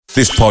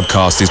This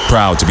podcast is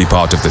proud to be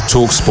part of the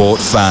TalkSport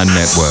Fan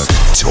Network.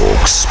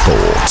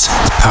 TalkSport.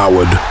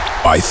 Powered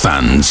by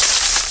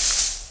fans.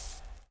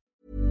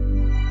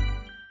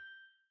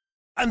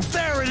 And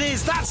there it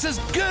is, that's as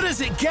good as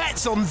it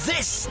gets on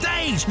this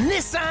stage.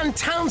 Nissan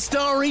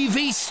Townstar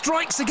EV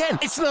strikes again.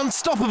 It's an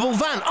unstoppable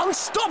van,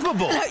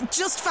 unstoppable.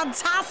 Just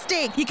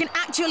fantastic. You can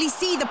actually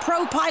see the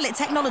ProPilot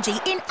technology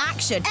in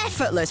action.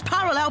 Effortless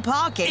parallel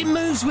parking. It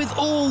moves with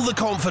all the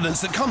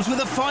confidence that comes with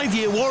a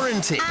 5-year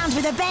warranty. And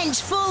with a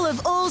bench full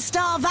of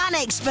all-star van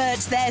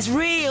experts, there's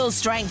real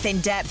strength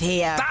in depth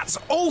here. That's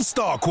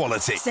all-star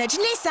quality. Search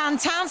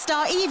Nissan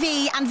Townstar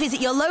EV and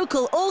visit your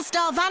local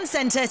all-star van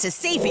centre to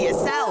see for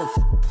yourself.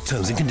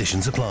 Terms and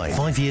conditions apply.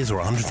 5 years or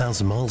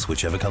 100,000 miles,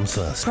 whichever comes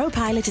first.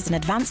 ProPilot is an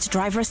advanced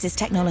driver assist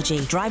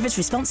technology. Driver's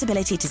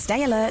responsibility to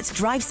stay alert,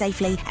 drive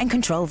safely, and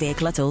control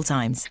vehicle at all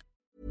times.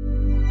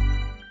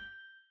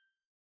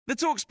 The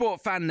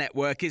TalkSport Fan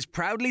Network is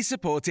proudly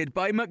supported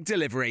by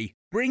McDelivery,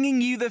 bringing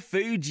you the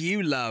food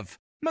you love.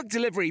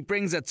 McDelivery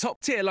brings a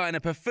top-tier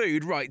lineup of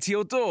food right to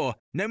your door.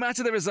 No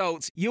matter the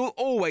result, you'll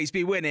always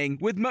be winning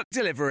with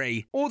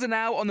McDelivery. Order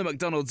now on the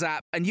McDonald's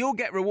app and you'll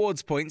get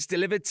rewards points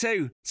delivered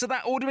too. So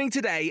that ordering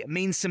today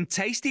means some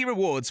tasty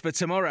rewards for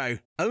tomorrow.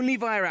 Only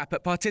via app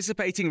at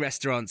participating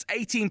restaurants.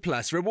 18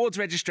 plus. Rewards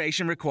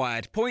registration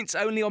required. Points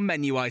only on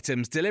menu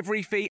items.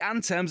 Delivery fee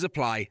and terms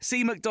apply.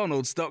 See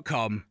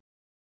mcdonalds.com.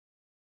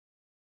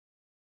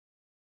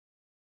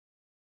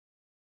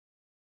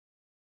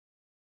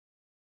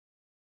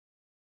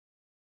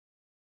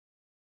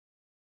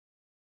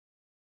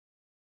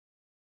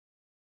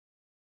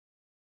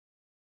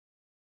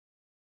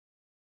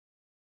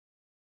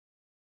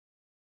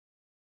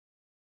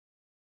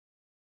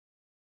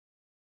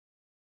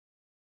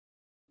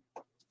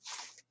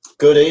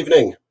 Good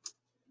evening.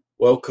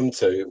 Welcome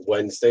to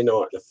Wednesday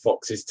night, the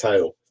Fox's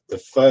Tale. The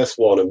first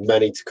one of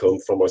many to come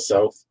from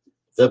myself,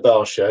 the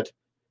Bar Shed.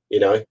 You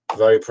know,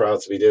 very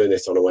proud to be doing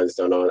this on a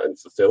Wednesday night and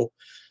for Phil.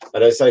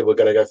 And as I say, we're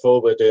going to go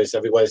forward. We're doing this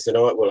every Wednesday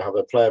night. We'll have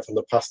a player from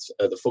the past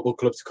at the football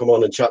club to come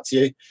on and chat to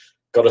you.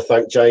 Got to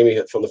thank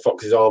Jamie from the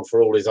Fox's Arm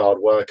for all his hard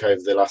work over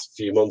the last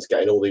few months,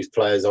 getting all these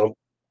players on.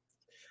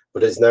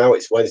 But as now,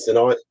 it's Wednesday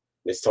night,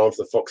 and it's time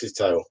for the Fox's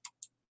Tale.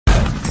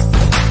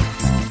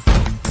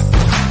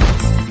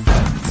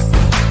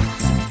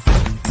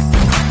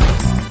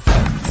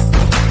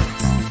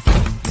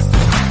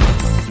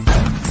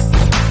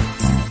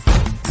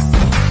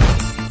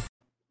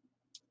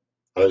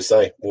 I would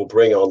say we'll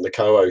bring on the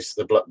co-host,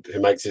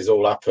 who makes this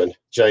all happen,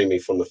 Jamie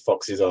from the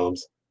Fox's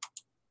Arms.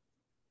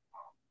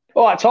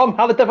 All right, Tom,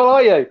 how the devil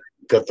are you?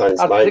 Good,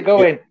 thanks, mate. How's it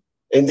going?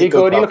 Are you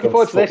good? Are you looking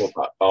forward to this?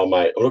 Oh,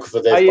 mate, I'm looking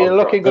for this. Are you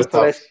looking good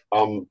for this?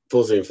 I'm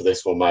buzzing for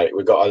this one, mate.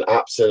 We've got an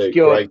absolute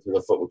great in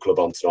the football club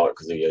on tonight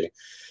because of you.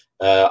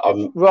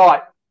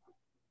 Right.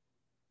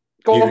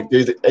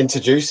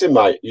 Introducing,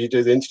 mate. You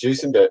do the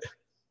introducing bit.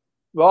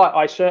 Right,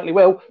 I certainly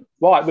will.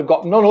 Right, we've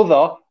got none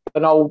other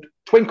than old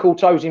Twinkle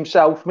Toes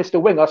himself, Mr.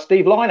 Winger,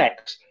 Steve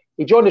Linex.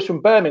 He joined us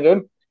from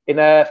Birmingham in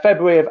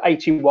February of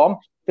 81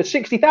 for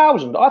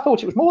 60,000. I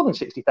thought it was more than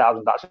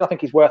 60,000, actually. I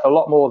think he's worth a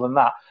lot more than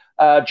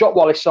that. Jock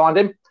Wallace signed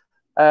him.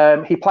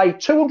 He played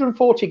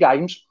 240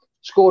 games,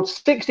 scored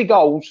 60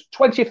 goals,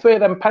 23 of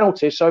them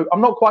penalties. So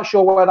I'm not quite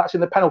sure where that's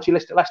in the penalty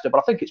list at Leicester, but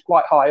I think it's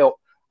quite high up.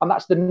 And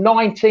that's the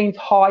 19th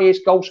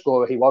highest goal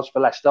scorer he was for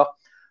Leicester.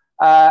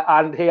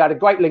 And he had a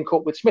great link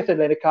up with Smith and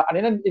Lineker. And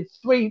in these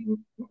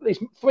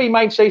three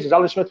main seasons,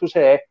 Alan Smith was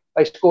here,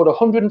 they scored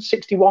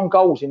 161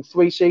 goals in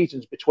 3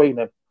 seasons between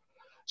them.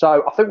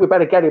 So I think we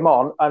better get him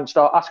on and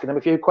start asking him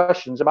a few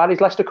questions about his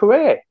Leicester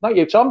career. Don't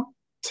you, Tom?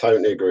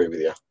 Totally agree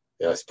with you.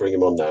 Yeah, let's bring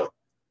him on now.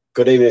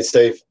 Good evening,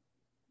 Steve.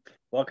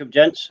 Welcome,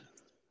 gents.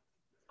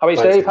 How are you,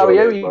 Steve? How are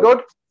you? Are you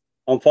good?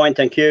 I'm fine,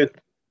 thank you.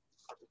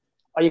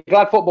 Are you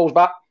glad football's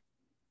back?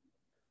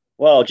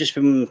 Well, just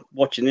from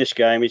watching this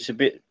game, it's a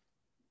bit...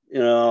 I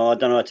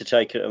don't know how to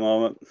take it at the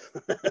moment.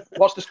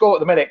 What's the score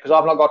at the minute? Because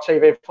I've not got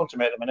TV in front of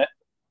me at the minute.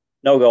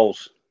 No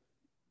goals.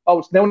 Oh,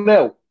 it's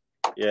 0-0?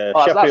 Yeah,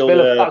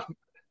 right,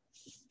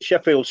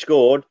 Sheffield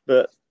scored,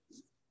 but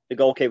the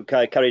goalkeeper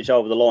carried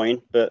over the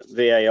line, but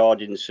VAR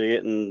didn't see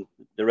it, and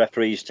the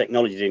referee's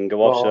technology didn't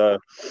go off. So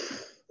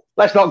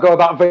let's not go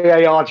about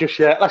VAR just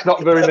yet. Let's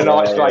not ruin the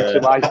night straight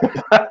away.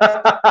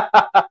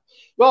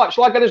 Right,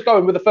 shall I get us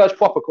going with the first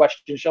proper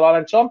question, shall I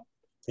then, Tom?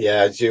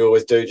 Yeah, as you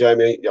always do,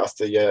 Jamie.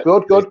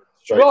 Good.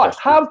 Right,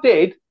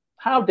 question.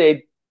 How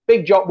did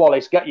Big Jock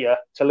Wallace get you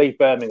to leave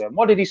Birmingham?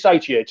 What did he say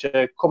to you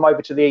to come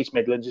over to the East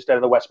Midlands instead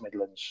of the West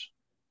Midlands?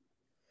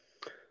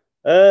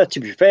 To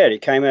be fair,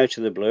 it came out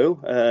of the blue.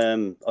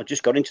 I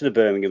just got into the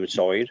Birmingham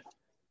side,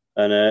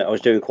 and I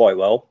was doing quite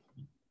well.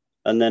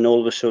 And then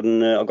all of a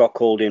sudden, I got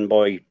called in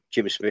by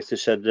Jimmy Smith and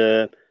said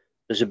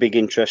there's a big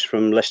interest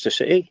from Leicester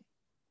City.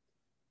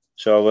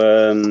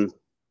 So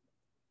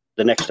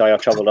the next day I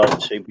travelled over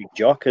to see Big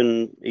Jock,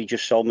 and he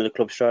just sold me the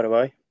club straight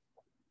away.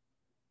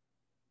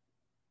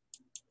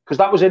 Because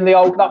that was in the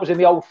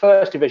old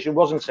First Division,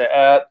 wasn't it?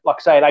 Like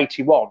I say, in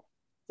 '81.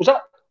 Was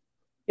that?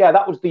 Yeah,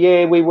 that was the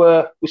year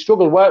we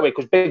struggled, weren't we?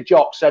 Because Big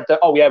Jock said that,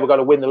 oh yeah, we're going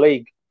to win the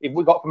league if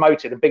we got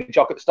promoted, a big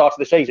Jock at the start of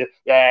the season,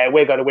 yeah,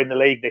 we're going to win the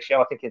league this year.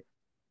 I'm thinking,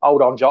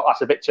 hold on, Jock,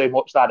 that's a bit too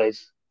much, that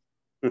is.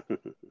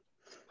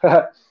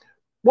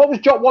 What was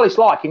Jock Wallace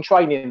like in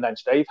training then,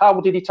 Steve? How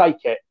did he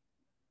take it?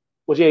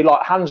 Was he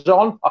like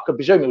hands-on? I could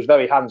presume he was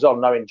very hands-on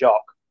knowing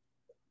Jock.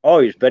 Oh,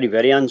 he was very,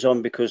 very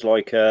hands-on because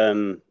like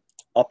I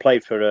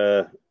played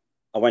for...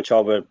 I went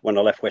over, when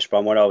I left West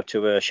Brom, went over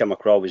to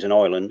Shamrock Rovers in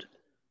Ireland,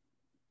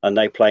 and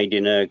they played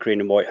in green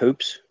and white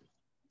hoops.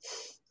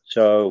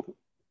 So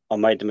I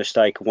made the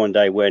mistake one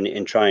day when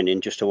in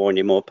training just to wind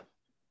him up.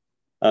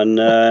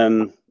 And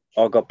I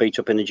got beat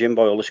up in the gym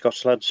by all the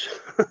Scots lads.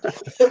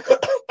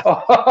 That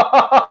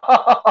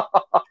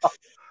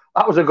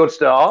was a good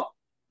start.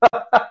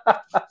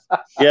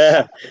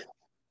 Yeah,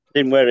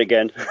 didn't wear it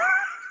again.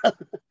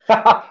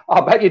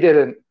 I bet you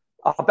didn't.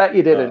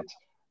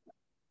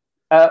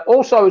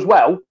 Also, as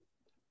well,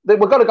 we're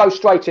going to go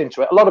straight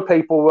into it. A lot of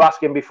people were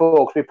asking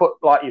before, because we put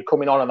like you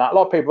coming on and that. A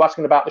lot of people were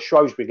asking about the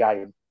Shrewsbury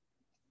game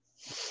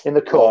in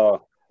the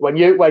cup when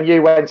you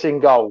went in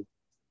goal.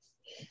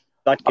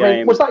 That game. I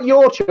mean, was that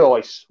your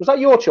choice? Was that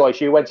your choice?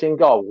 You went in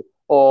goal,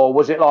 or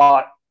was it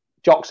like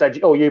Jock said,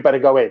 "Oh, you better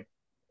go in"?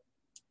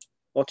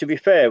 Well, to be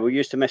fair, we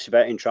used to mess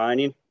about in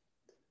training.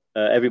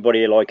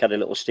 Everybody like had a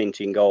little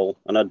stint in goal,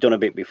 and I'd done a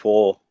bit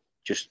before.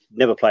 Just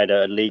never played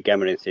a league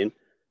game or anything.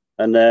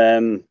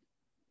 And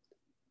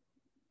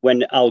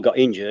when Al got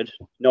injured,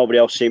 nobody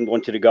else seemed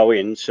wanted to go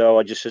in, so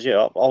I just said,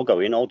 "Yeah, I'll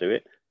go in. I'll do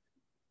it."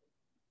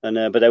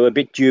 And but they were a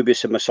bit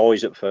dubious of my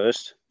size at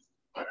first,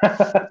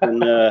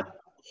 and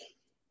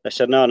they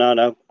said,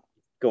 "No,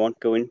 go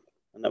in,"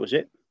 and that was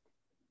it.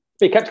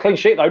 You kept a clean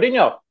sheet though, didn't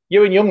you?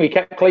 You and Youngley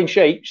kept clean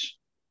sheets.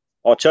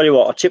 I'll tell you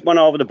what, I tipped one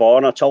over the bar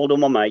and I told all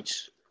my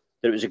mates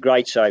that it was a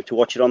great save to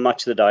watch it on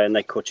Match of the Day, and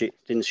they cut it,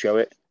 didn't show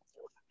it.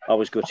 I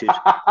was gutted.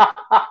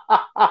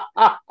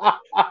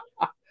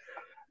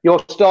 Your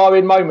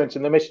starring moment,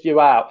 and they missed you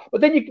out.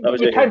 But then you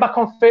came back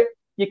on fit.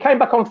 You came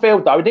back on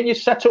field though. Didn't you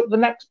set up the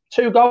next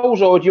 2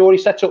 goals, or had you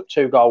already set up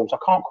 2 goals? I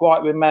can't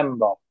quite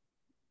remember.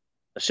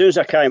 As soon as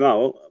I came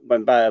out,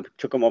 when Babb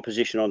took up my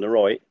position on the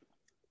right,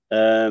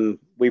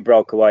 we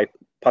broke away,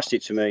 passed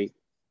it to me,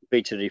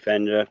 beat the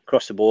defender,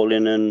 crossed the ball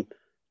in, and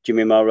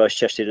Jimmy Melrose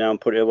chested it down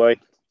and put it away.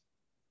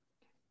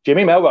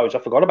 Jimmy Melrose, I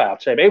forgot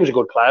about him. He was a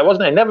good player,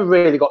 wasn't he? Never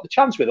really got the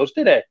chance with us,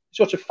 did he? He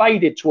sort of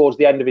faded towards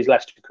the end of his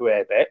Leicester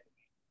career a bit.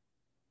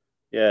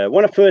 Yeah,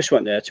 when I first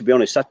went there, to be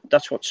honest,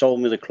 that's what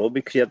sold me the club,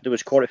 because there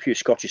was quite a few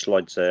Scottish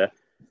lads there,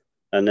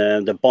 and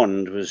the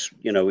bond was,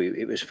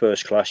 it was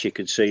first class. You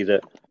could see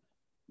that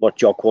what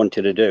Jock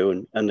wanted to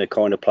do, and the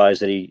kind of players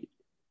that he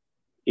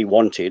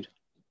wanted,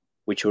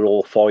 which were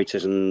all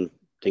fighters and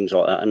things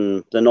like that.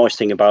 And the nice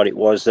thing about it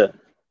was that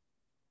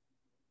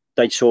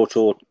they'd sort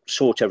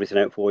everything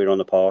out for you on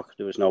the park.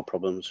 There was no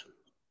problems.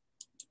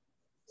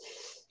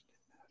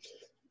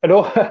 And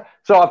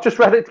so I've just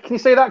read it. Can you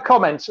see that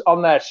comment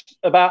on there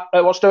about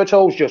what Stuart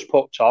Hall's just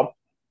put, Tom?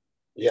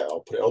 Yeah,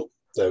 I'll put it on.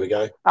 There we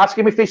go. Ask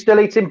him if he's still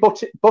eating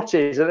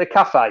butties at the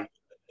cafe.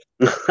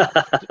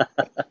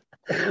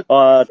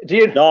 No,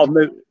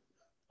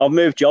 I've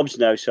moved jobs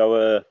now,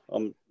 so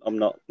I'm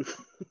not.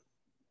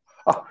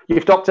 Oh,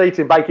 you've stopped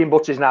eating baking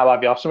butties now,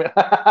 have you?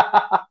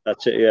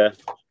 That's it, yeah.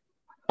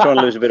 Trying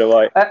to lose a bit of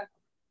weight.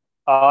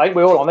 Ain't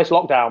we all on this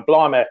lockdown?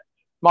 Blimey.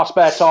 My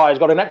spare tyre's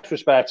got an extra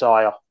spare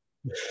tyre.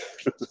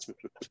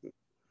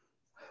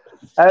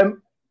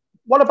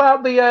 What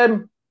about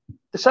the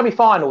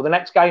semi-final, the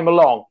next game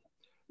along?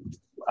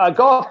 I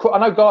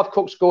know Garth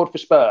Cook scored for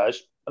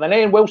Spurs, and then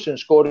Ian Wilson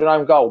scored an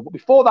own goal. But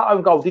before that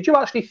own goal, did you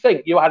actually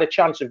think you had a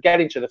chance of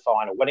getting to the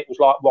final when it was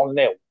like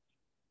 1-0?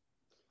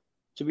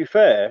 To be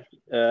fair,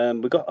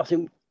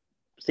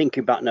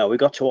 thinking back now, we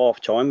got to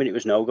half time and it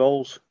was no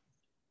goals.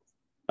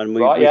 And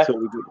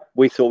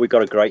we thought we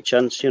got a great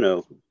chance,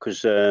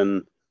 because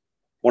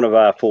one of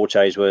our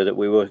fortes were that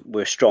we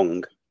were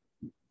strong,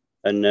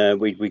 and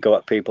we got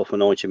at people for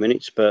 90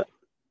 minutes. But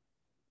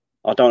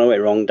I don't know what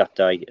went wrong that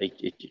day.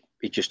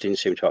 It just didn't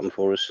seem to happen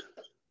for us.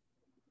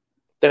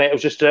 Then it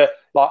was just a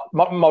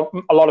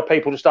lot of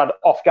people just had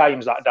off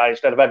games that day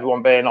instead of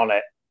everyone being on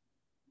it.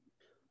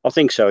 I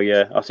think so.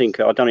 Yeah, I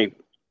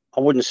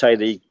wouldn't say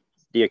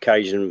the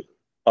occasion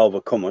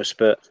overcome us,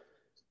 but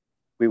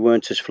we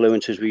weren't as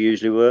fluent as we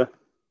usually were.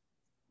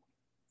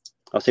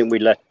 I think we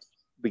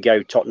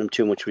gave Tottenham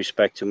too much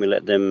respect, and we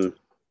let them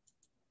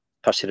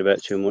pass it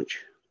about too much.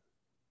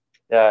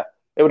 Yeah,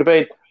 it would have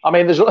been. I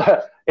mean, it would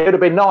have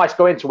been nice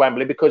going to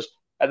Wembley, because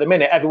at the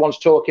minute everyone's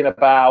talking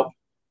about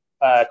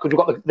because we've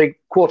got the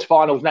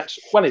quarterfinals next.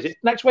 When is it?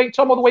 Next week,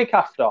 Tom, or the week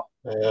after?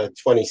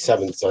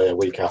 27th, so a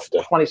week after.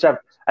 27th,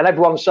 and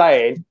everyone's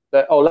saying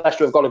that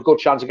Leicester have got a good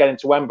chance of getting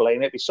to Wembley,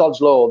 and it'd be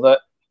sod's law that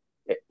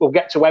we'll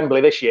get to Wembley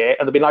this year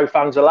and there'll be no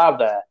fans allowed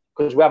there,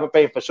 because we haven't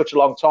been for such a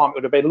long time. It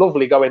would have been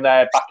lovely going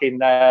there back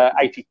in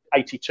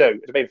 82.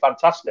 It would have been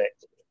fantastic.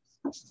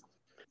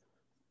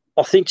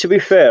 I think, to be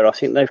fair,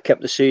 they've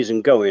kept the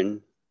season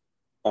going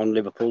on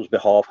Liverpool's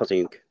behalf. I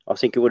think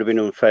it would have been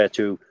unfair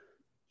to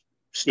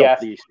stop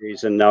the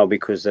season now,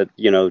 because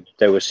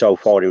they were so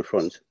far in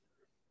front.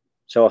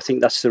 So I think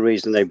that's the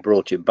reason they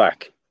brought it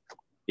back.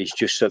 It's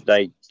just that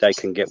they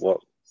can get what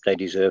they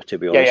deserve, to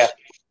be honest. Yeah.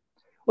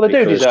 Well,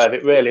 they do deserve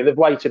it, really. They've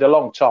waited a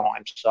long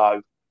time,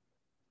 so.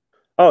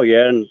 Oh,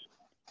 yeah, and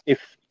if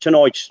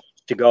tonight's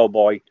to go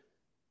by,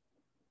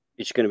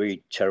 it's going to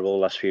be terrible the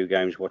last few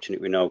games, watching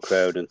it with no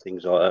crowd and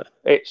things like that.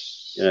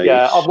 It's,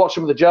 I've watched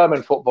some of the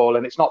German football,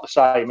 and it's not the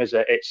same, is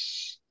it?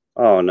 It's.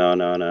 Oh, no.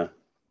 No,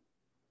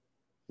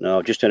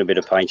 I've just done a bit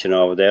of painting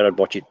over there. I'd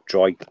watch it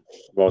dry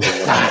rather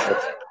than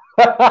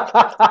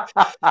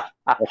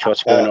watch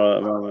what's going on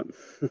at the moment.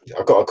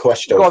 I've got a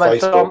question on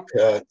Facebook.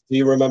 Do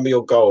you remember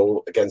your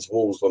goal against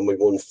Wolves when we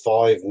won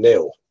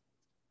 5-0?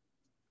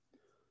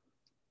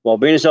 Well,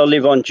 being as I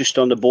live just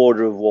on the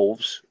border of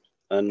Wolves,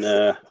 and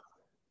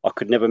I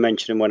could never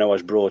mention them when I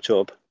was brought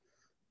up,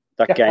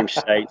 that game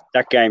stayed.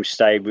 That game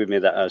stayed with me.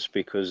 That has,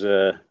 because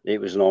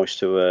it was nice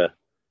to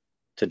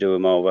do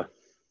them over.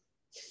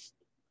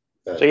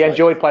 So you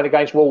enjoyed playing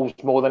against Wolves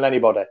more than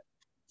anybody?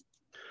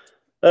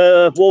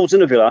 Wolves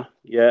and a Villa,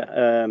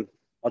 yeah.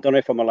 I don't know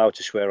if I'm allowed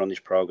to swear on this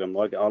programme.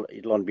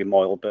 It'll only be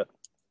mild, but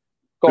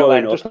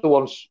just the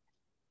ones.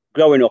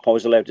 Growing up, I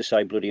was allowed to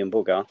say bloody and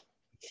bugger.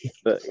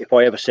 But if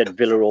I ever said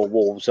Villa or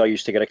Wolves, I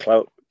used to get a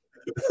clout.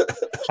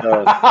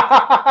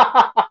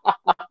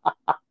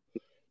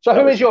 So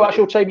who is your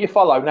actual team you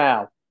follow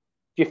now?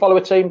 Do you follow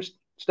a team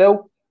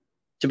still?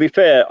 To be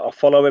fair, I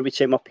follow every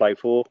team I play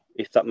for,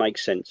 if that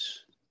makes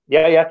sense.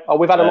 Yeah. Oh,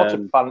 we've had a lot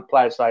of fun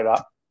players say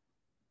that.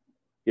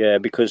 Yeah,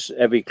 because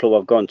every club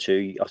I've gone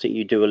to, I think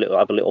you do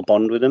have a little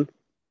bond with them.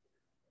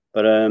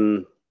 But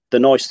the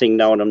nice thing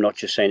now, and I'm not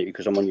just saying it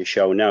because I'm on your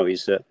show now,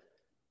 is that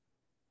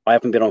I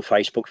haven't been on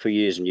Facebook for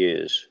years and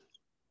years.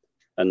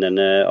 And then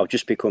I've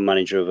just become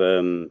manager of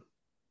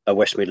a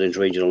West Midlands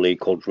regional league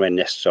called Wren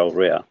Nests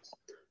over here.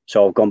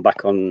 So I've gone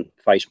back on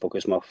Facebook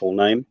as my full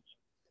name.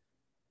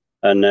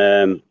 And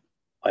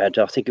I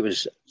think it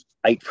was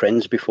 8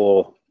 friends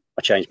before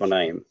I changed my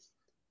name.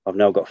 I've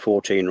now got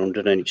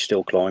 1,400 and it's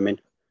still climbing.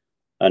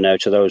 And now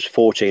to those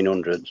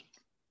 1,400,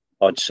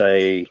 I'd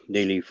say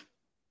nearly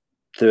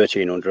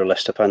 1,300 are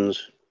Leicester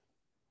fans.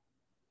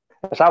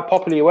 That's how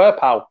popular you were,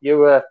 pal. You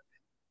were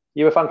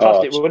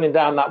fantastic. We're running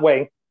down that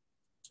wing.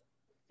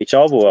 It's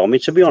overwhelming,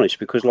 to be honest,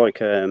 because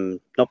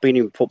not being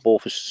in football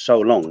for so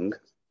long,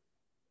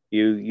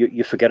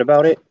 you forget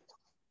about it.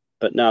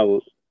 But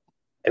now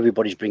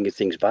everybody's bringing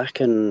things back,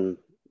 and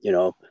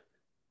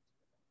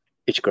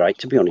it's great,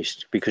 to be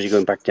honest, because you're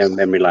going back down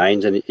memory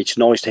lanes, and it's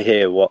nice to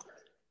hear what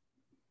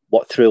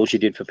thrills you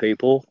did for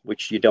people,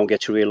 which you don't get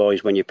to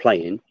realise when you're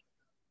playing.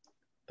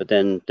 But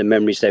then the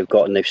memories they've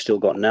got and they've still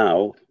got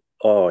now,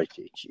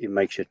 it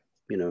makes you,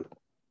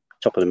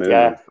 top of the moon.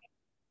 Yeah.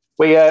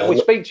 We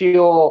speak to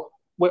your...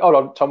 hold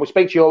on, Tom. We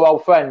speak to your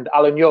old friend,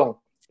 Alan Young.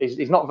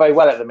 He's not very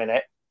well at the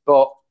minute,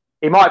 but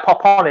he might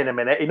pop on in a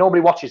minute. He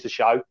normally watches the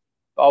show.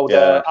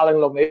 Alan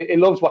Young, he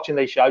loves watching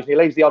these shows, and he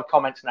leaves the odd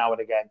comments now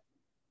and again.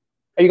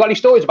 Have you got any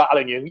stories about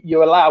Alan Young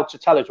you're allowed to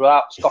tell us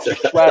without Scottish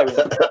swearing?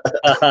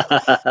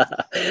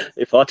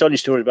 If I told you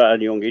stories about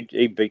Alan Young,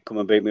 he'd come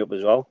and beat me up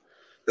as well.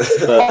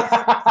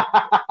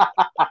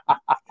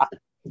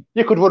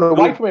 You could run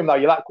away from him, though.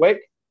 You're that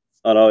quick.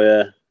 I know,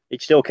 yeah.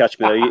 He'd still catch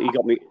me, though. He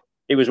got me.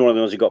 He was one of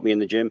the ones who got me in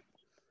the gym.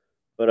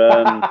 But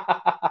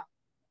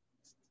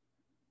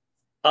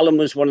Alan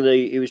was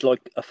he was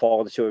like a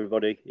father to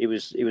everybody. He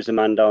was the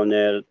man down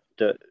there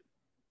that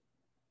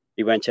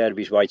he went out of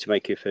his way to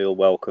make you feel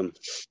welcome,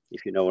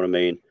 if you know what I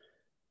mean.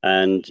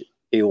 And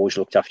he always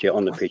looked after you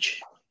on the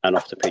pitch and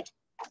off the pitch.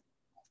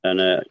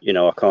 And,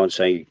 I can't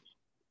say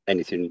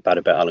anything bad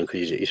about Alan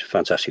because he's a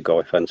fantastic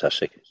guy,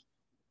 fantastic.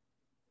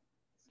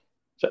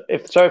 So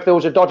if there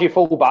was a dodgy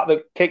fullback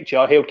that kicked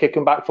you, he'll kick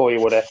him back for you,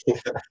 would he?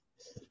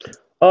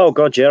 Oh,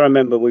 God, yeah. I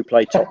remember we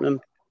played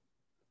Tottenham.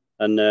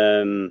 And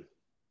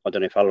I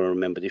don't know if Alan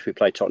remembered this. We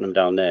played Tottenham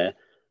down there.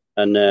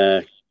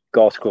 And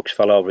Garth Crooks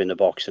fell over in the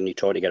box and he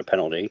tried to get a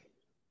penalty.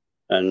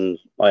 And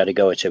I had to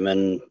go at him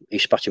and he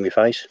spat in my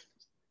face.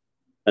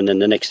 And then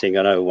the next thing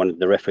I know, when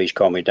the referees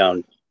calmed me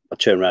down, I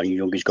turned around and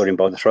Youngie's got him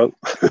by the throat.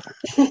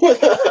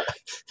 That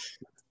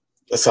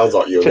sounds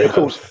like you.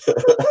 Typical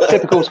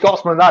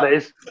Scotsman, that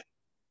is.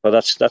 Well,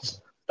 that's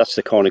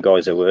the kind of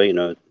guys they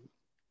were.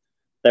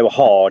 They were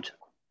hard,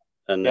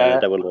 and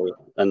they were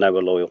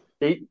loyal.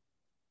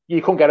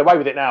 You couldn't get away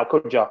with it now,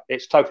 could you?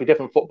 It's totally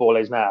different football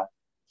is now.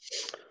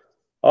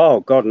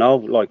 Oh God, no!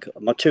 Like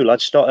my 2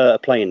 lads started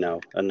playing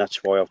now, and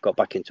that's why I've got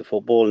back into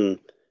football. And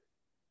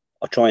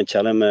I try and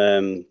tell them,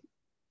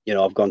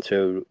 I've gone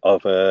through.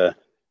 I've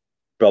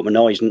broke my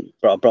nose.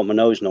 I broke my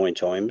nose 9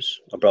 times.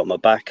 I broke my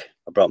back.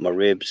 I broke my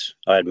ribs.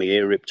 I had my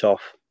ear ripped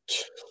off.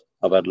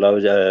 I've had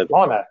loads of.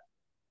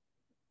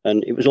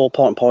 And it was all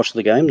part and parcel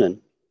of the game then.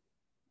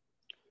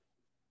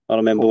 I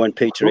remember when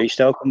Peter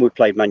Eastoe, when we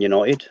played Man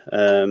United,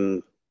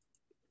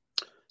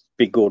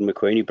 big Gordon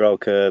McQueen, he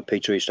broke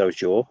Peter Eastoe's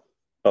jaw,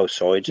 both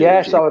sides.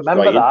 Yes, I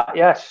remember that,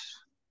 yes.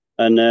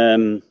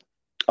 And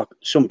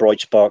some bright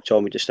spark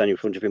told me to stand in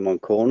front of him on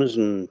corners,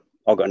 and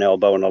I got an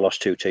elbow and I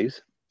lost 2 teeth.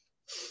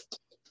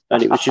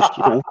 And it was just,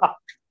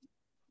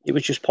 it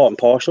was just part and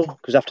parcel.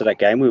 Because after that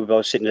game, we were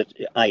both sitting at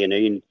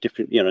A&E in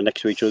different,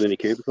 next to each other in the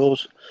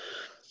cubicles.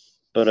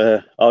 But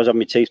I was having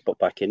my teeth put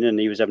back in, and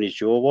he was having his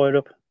jaw wired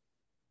up.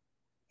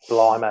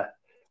 Blimey.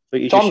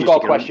 Tom's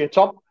got a question.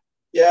 Tom?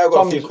 Yeah, I've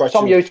got a few questions.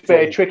 Tom used to be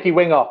a tricky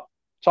winger.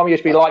 Tom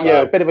used to be like you,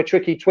 a bit of a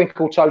tricky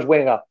twinkle toes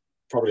winger.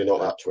 Probably not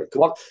that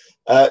twinkle.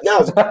 Now,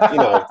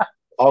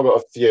 I've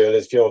got a few, and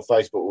there's a few on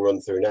Facebook we'll run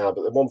through now.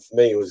 But the one for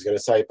me was going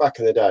to say, back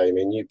in the day, I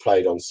mean, you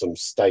played on some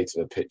state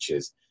of the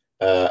pitches,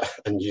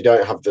 and you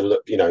don't have the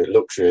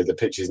luxury of the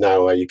pitches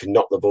now where you can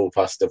knock the ball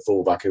past a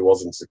fullback who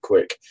wasn't so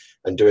quick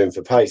and do him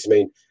for pace. I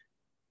mean,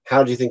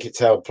 how do you think it's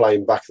held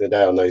playing back in the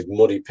day on those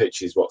muddy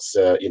pitches? What's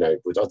I'd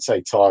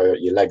say tire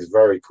your legs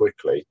very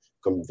quickly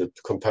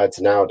compared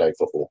to nowadays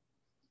football.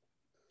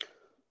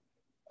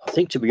 I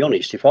think, to be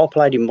honest, if I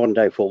played in modern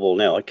day football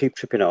now, I'd keep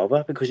tripping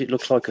over because it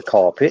looks like a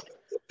carpet.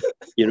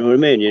 You know what I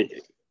mean?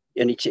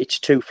 And it's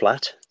too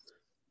flat.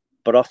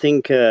 But I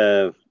think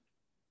going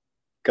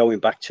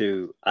back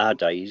to our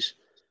days,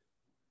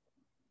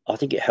 I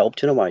think it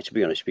helped in a way, to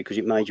be honest, because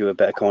it made you a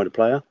better kind of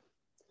player.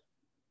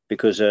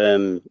 Because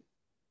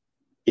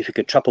if you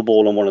could trap a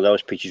ball on one of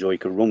those pitches, or you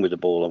could run with the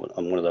ball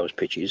on one of those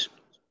pitches,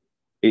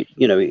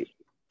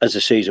 as the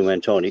season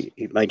went on,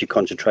 it made you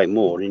concentrate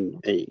more, and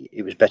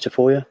it was better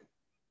for you.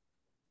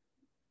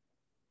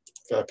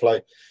 Fair play.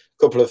 A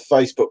couple of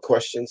Facebook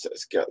questions.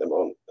 Let's get them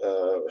on.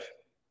 Where's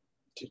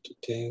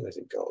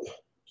it gone?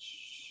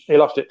 You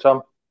lost it,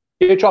 Tom.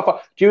 Do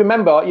you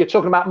remember, you're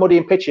talking about muddy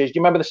and pitches, do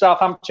you remember the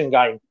Southampton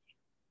game?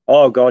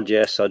 Oh, God,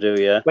 yes, I do,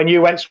 yeah. When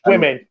you went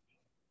swimming?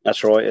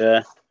 That's right,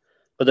 yeah.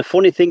 But the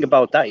funny thing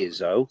about that is,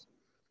 though,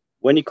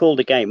 when he called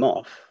the game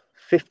off,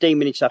 15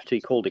 minutes after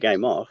he called the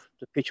game off,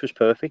 the pitch was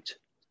perfect.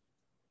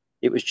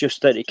 It was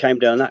just that it came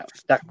down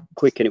that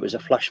quick, and it was a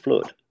flash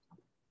flood.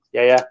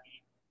 Yeah.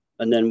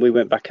 And then we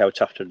went back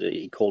out after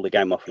he called the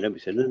game off and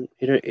everything, and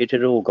it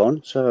had all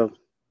gone. So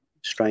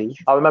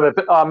strange. I remember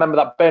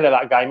that being of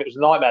that game. It was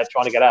a nightmare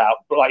trying to get out.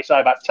 But like you say,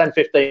 about 10,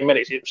 15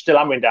 minutes, it was still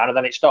hammering down, and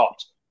then it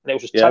stopped. And it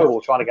was just terrible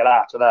trying to get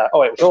out of there.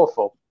 Oh, it was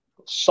awful.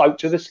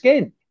 Soaked to the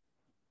skin.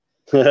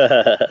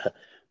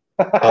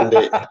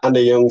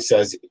 Andy Young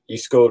says, you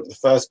scored the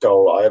first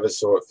goal I ever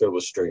saw at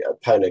Filbert Street at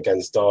Penn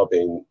against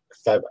Derby in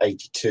Feb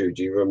 82.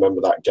 Do you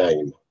remember that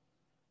game?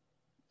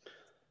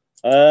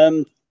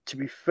 To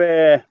be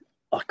fair,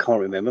 I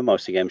can't remember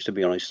most of the games, to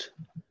be honest.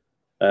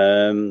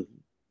 The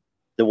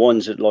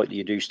ones that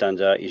you do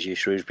stand out is your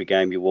Shrewsbury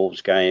game, your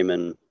Wolves game,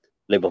 and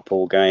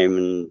Liverpool game,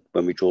 and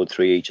when we drawed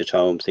 3 each at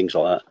home, things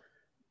like that.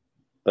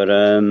 But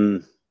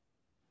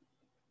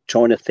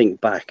trying to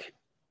think back,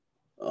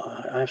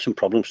 I have some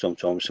problems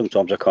sometimes.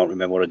 Sometimes I can't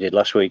remember what I did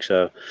last week.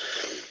 So,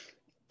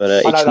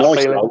 but it's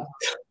nice now.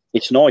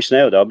 It's nice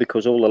now though,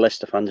 because all the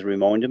Leicester fans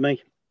reminded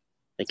me.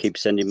 They keep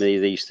sending me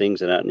these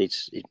things and that, and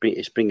it's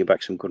bringing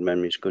back some good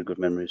memories. Good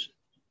memories.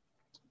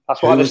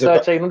 That's why there's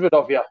 1,300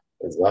 of you.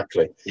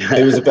 Exactly.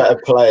 Who was a better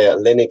player,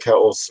 Lineker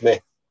or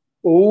Smith?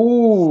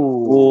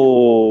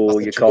 Oh,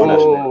 you can't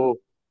help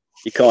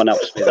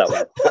me that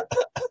way.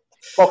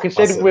 Well,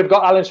 considering we've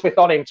got Alan Smith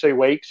on in 2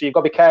 weeks, so you've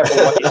got to be careful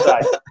what you say.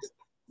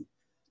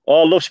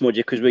 Oh, I love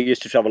Smudgy because we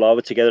used to travel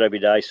over together every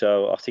day,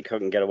 so I think I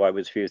can get away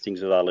with a few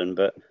things with Alan.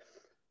 But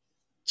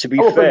to be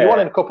fair, bring you on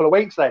in a couple of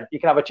weeks, then you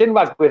can have a chin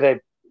wag with him.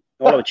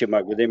 I'll have a chin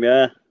wag with him,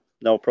 yeah,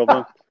 no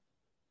problem.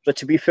 But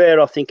to be fair,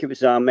 I think it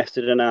was our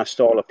method and our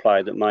style of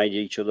play that made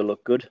each other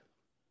look good,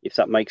 if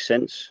that makes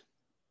sense.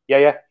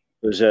 Yeah.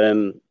 Because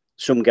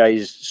some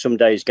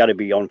days Gary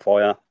be on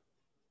fire,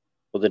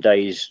 other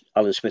days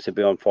Alan Smith would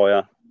be on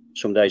fire,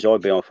 some days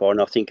I'd be on fire,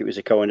 and I think it was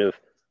a kind of,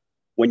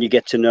 when you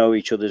get to know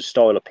each other's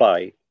style of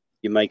play,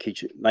 you make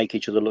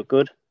each other look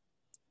good,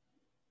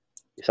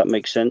 if that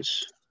makes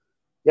sense.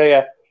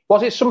 Yeah.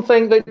 Was it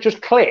something that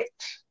just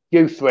clicked,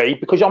 you three?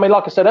 Because, I mean,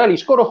 like I said earlier, you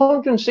scored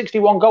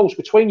 161 goals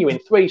between you in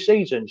 3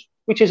 seasons,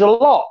 which is a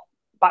lot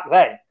back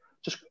then.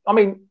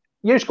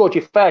 You scored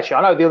your fair share.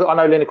 I know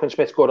Lineker and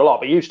Smith scored a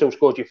lot, but you still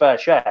scored your fair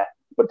share.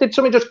 But did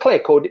something just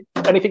click, or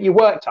anything you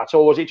worked at,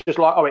 or was it just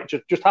like,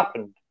 it just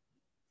happened?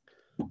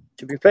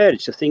 To be fair,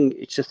 it's a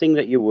thing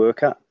that you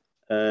work at.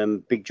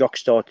 Big Jock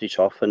started it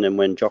off, and then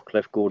when Jock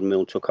left, Gordon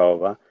Mill took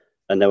over,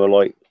 and they were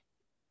like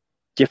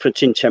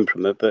different in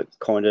temperament, but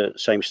kind of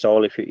same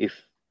style. If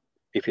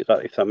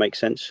that makes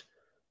sense.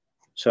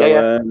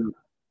 So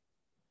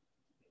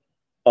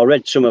I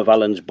read some of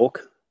Alan's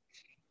book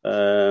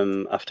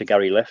after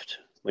Gary left,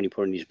 when he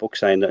put in his book,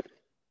 saying that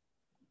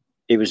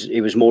it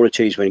was more at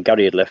ease when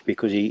Gary had left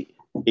because he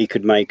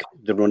could make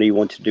the run he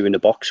wanted to do in the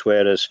box,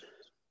 whereas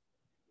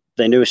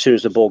they knew as soon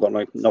as the ball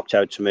got knocked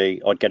out to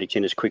me, I'd get it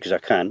in as quick as I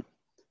can.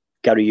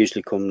 Gary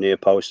usually come near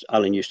post.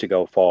 Alan used to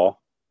go far.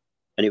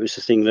 And it was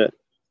the thing that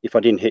if I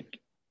didn't hit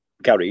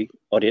Gary,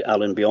 I'd hit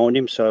Alan behind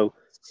him. So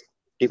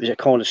it was a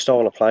kind of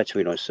style of play, to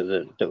be honest,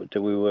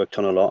 that we worked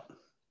on a lot.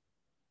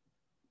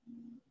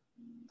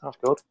 That's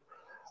good.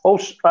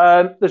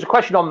 Also, there's a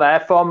question on there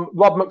from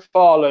Rob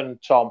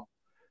McFarlane, Tom.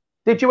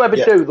 Did you ever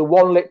do the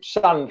one-lip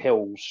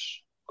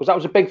sandhills? Because that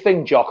was a big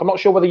thing, Jock. I'm not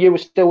sure whether you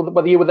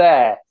were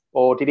there,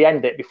 or did he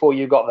end it before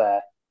you got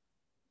there?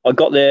 I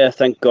got there,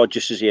 thank God,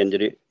 just as he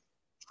ended it.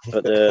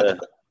 But the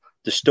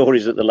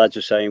stories that the lads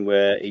are saying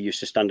where he used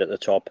to stand at the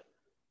top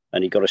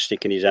and he got a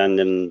stick in his hand,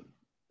 and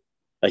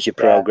as you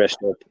progressed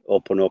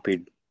up and up,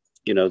 he'd,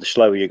 the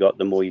slower you got,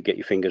 the more you get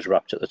your fingers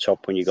wrapped at the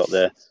top when you got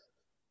there.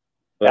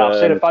 But, I've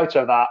seen a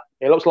photo of that.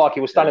 It looks like he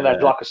was standing there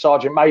like a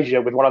sergeant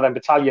major with one of them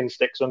battalion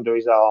sticks under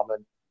his arm.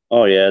 And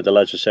oh yeah, the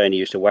lads were saying he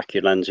used to whack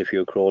your lands if you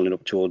were crawling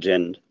up towards the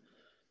end.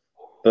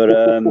 But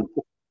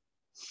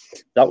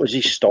that was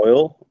his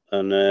style,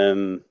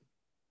 and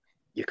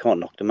you can't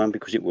knock the man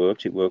because it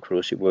worked. It worked for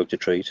us. It worked a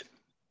treat.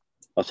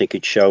 I think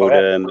it showed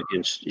I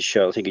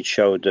think it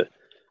showed that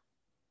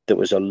there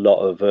was a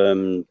lot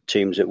of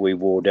teams that we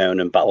wore down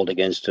and battled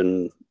against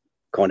and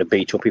kind of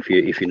beat up,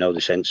 if you know the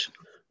sense,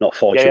 not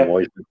fighting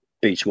wise, but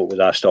beat them up with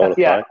our style of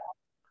play.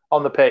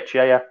 On the pitch,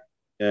 yeah.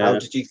 How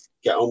did you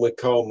get on with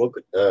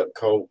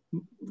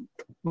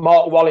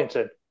Mark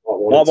Wallington?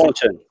 Mark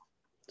Wallington.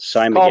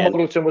 Same Carl again.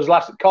 Muggleton was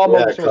last.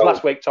 Was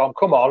last week. Tom,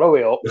 come on,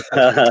 hurry up.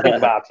 Think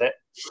about it.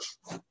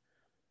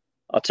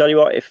 I'll tell you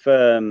what. If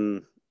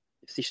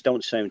this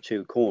don't sound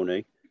too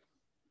corny,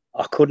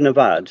 I couldn't have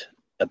had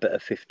a better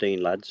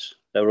 15 lads.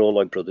 They were all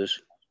like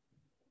brothers.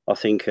 I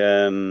think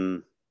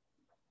that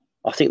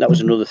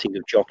was another thing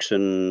of Jocks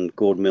and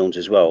Gordon Milnes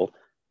as well.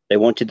 They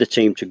wanted the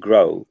team to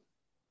grow,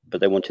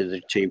 but they wanted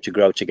the team to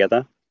grow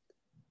together.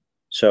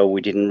 So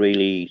we didn't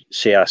really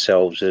see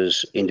ourselves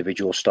as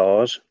individual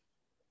stars.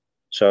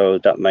 So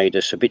that made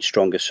us a bit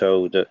stronger,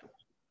 so that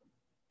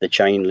the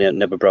chain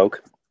never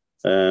broke.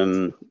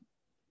 And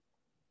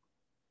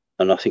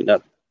I think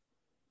that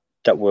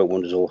worked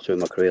wonders all through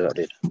my career, that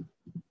did.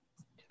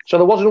 So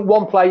there wasn't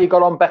one player you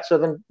got on better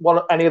than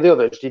any of the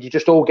others? Did you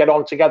just all get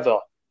on together?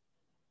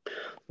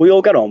 We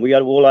all got on. We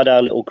all had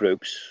our little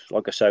groups.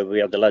 Like I said, we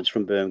had the lads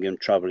from Birmingham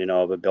travelling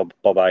over,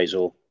 Bob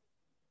Hazel,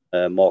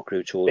 Mark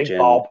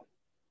Rutorgen.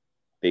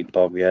 Big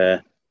Bob, yeah.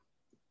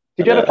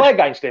 Did you ever play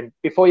against him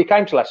before you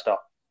came to Leicester?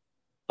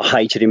 I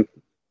hated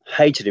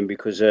him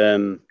because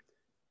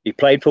he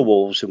played for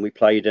Wolves, and we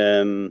played.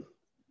 I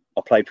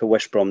played for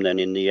West Brom then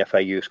in the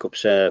FA Youth Cup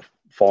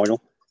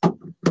final,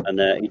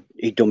 and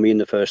he done me in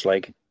the first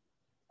leg,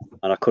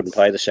 and I couldn't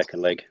play the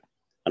second leg,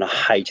 and I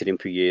hated him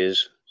for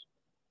years.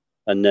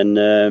 And then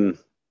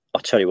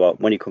I'll tell you what,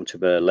 when he come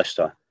to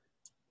Leicester,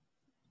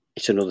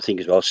 it's another thing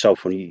as well. So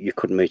funny, you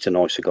couldn't meet a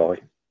nicer guy.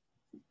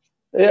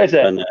 Yeah, is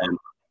it? And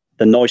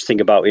the nice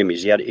thing about him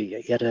is he had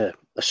a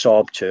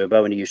Saab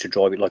Turbo, and he used to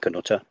drive it like a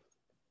nutter.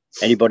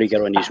 Anybody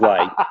got on his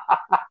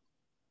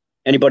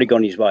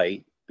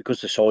way, because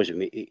the size of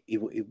him,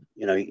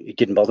 it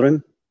didn't bother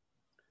him.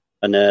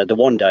 And the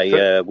one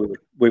day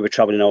we were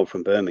travelling over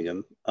from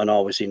Birmingham, and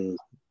I was in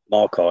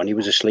my car, and he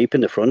was asleep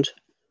in the front.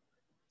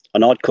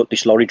 And I'd cut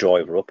this lorry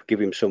driver up,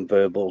 give him some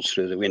verbals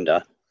through the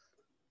window,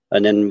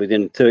 and then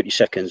within 30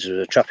 seconds there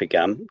was a traffic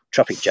jam.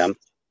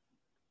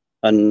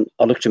 And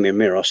I looked in my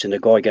mirror, I seen the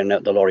guy getting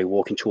out the lorry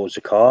walking towards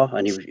the car,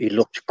 and he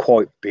looked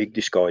quite big,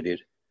 this guy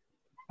did.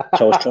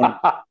 So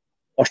I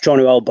was trying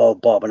to elbow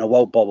Bob, and I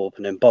woke Bob up,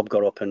 and then Bob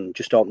got up and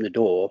just opened the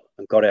door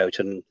and got out.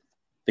 And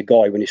the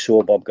guy, when he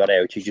saw Bob got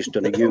out, he just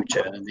done a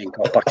U-turn and then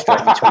got back straight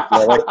into the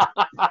lorry.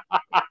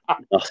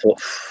 I thought,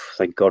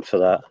 thank God for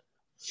that.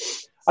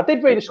 I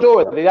did read a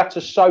story that he had to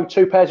sew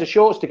 2 pairs of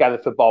shorts together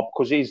for Bob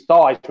because his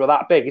thighs were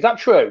that big. Is that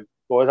true,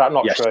 or is that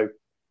not true?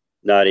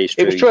 No, it is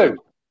true. It was true.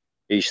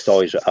 His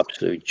thighs were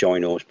absolutely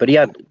ginormous. But he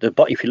had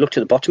if you looked at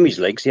the bottom of his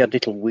legs, he had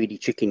little weedy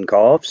chicken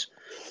calves.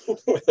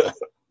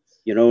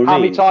 You know what I mean? How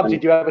many times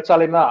did you ever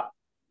tell him that?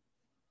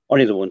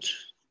 Only the once.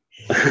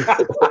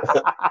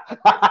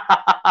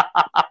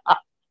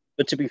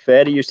 But to be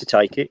fair, he used to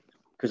take it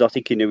because I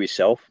think he knew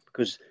himself.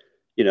 Because,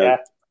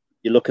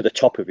 you look at the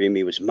top of him,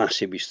 he was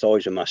massive. His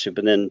thighs were massive.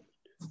 But then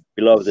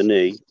below the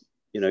knee,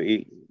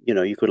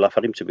 you could laugh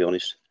at him, to be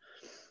honest.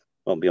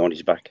 Well, behind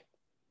his back.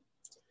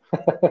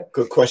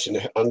 Good question,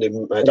 Andy.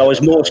 But I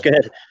was more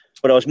scared.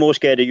 But I was more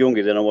scared of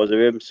Younger than I was of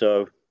him.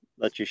 So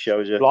that just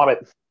shows you.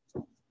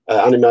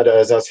 Andy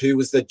Meadows asks, who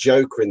was the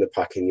joker in the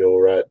pack in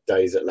your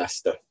days at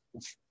Leicester?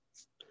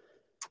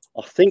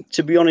 I think,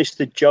 to be honest,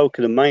 the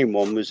joker, the main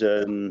one, was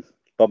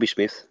Bobby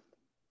Smith.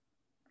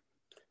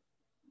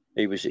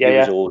 He was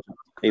all.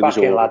 He was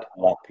all lad.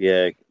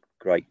 Yeah,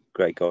 great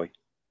guy.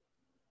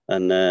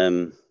 And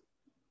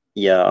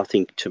I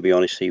think, to be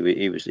honest,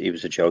 he was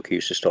a joker. He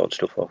used to start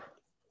stuff off.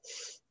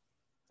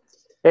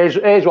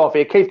 Here's one for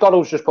you. Keith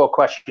Goddard's just put a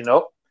question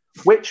up.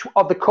 Which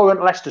of the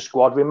current Leicester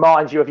squad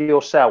reminds you of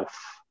yourself?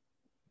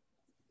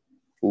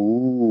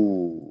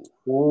 Ooh.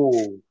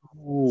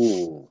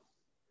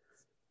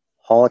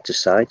 Hard to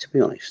say, to be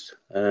honest.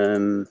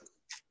 I'd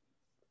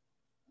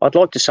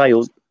like to say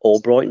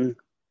Albrighton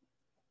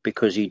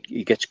because he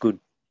gets good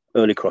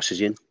early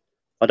crosses in.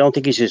 I don't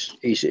think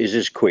he's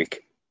as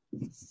quick,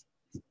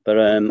 but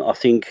I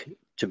think,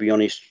 to be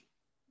honest,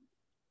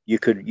 you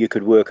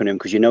could work on him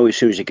because as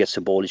soon as he gets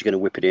the ball, he's going to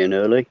whip it in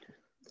early.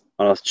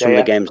 And some of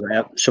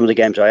the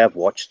games I have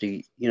watched,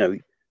 he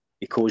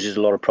causes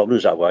a lot of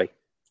problems that way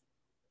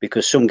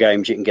because some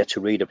games you can get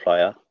to read a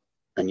player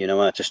and you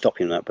know how to stop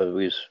him. That, but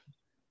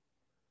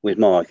with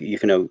Mark, you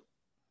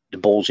the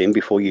ball's in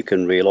before you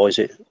can realise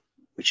it,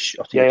 which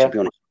I think, to be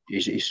honest,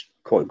 is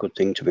quite a good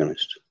thing, to be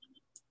honest.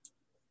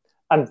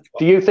 And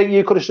do you think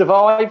you could have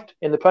survived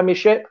in the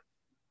Premiership?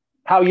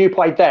 How you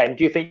played then,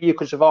 do you think you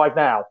could survive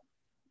now?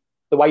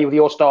 The way with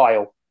your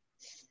style?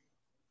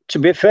 To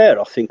be fair,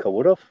 I think I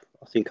would have.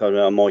 I think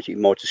it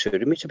might have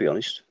suited me, to be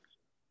honest,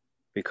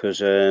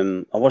 because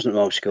I wasn't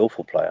the most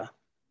skillful player.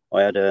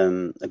 I had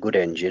a good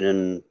engine,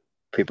 and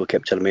people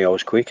kept telling me I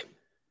was quick.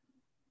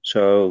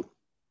 So,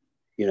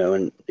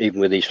 and even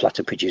with these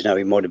flatter pitches now,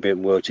 it might have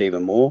been worked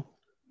even more.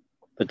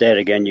 But there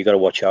again, you got to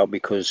watch out,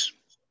 because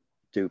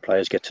do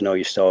players get to know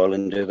your style,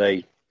 and do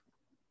they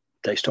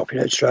stop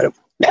you out straight up?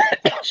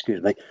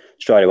 Excuse me,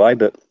 straight away.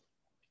 But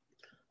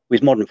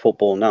with modern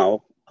football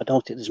now, I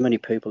don't think there's many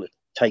people that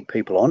take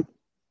people on.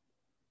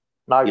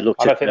 No, I don't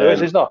think there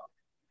is there?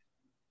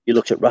 You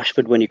looked at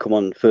Rashford when he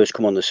first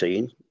come on the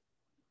scene.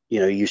 He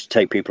used to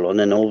take people on,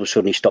 and all of a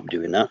sudden he stopped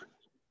doing that.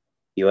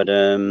 You had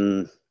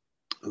who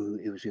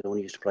was the other one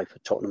who used to play for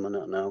Tottenham and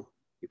that now?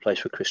 He plays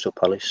for Crystal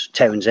Palace.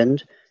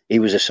 Townsend. He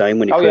was the same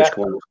when he first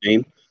came on the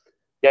team.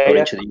 Got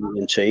into the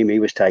England team. He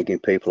was taking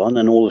people on,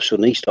 and all of a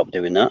sudden he stopped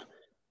doing that.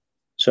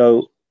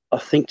 So I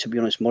think, to be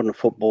honest, modern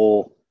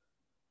football,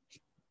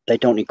 they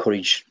don't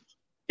encourage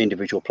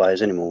individual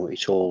players anymore.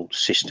 It's all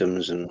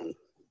systems and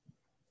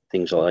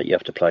things like that. You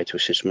have to play to a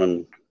system.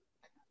 And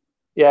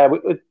yeah, we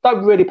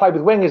don't really play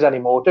with wingers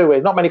anymore, do we?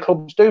 Not many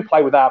clubs do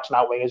play with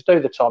out-and-out wingers, do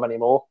the Tom,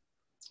 anymore?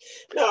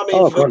 No, I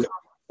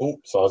mean,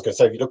 so I was going to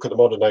say, if you look at the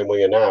modern day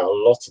winger now,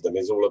 a lot of them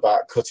is all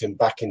about cutting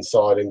back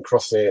inside and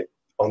crossing it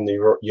on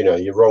the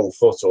your wrong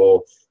foot,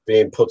 or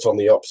being put on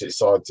the opposite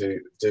side to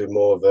do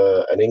more of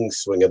an in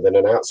swinger than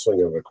an out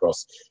swinger of a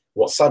cross.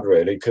 What's sad,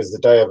 really, because the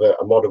day of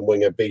a modern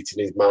winger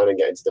beating his man and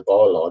getting to the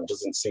byline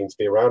doesn't seem to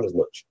be around as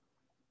much.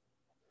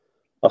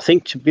 I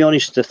think, to be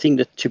honest, the thing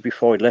that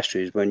typified Leicester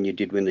is when you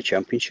did win the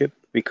championship,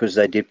 because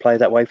they did play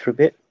that way for a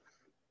bit.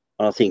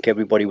 And I think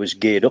everybody was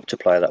geared up to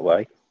play that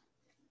way.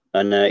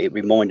 And it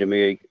reminded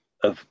me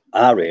of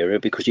our era,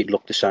 because it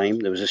looked the same.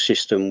 There was a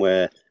system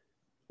where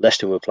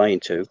Leicester were playing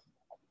to.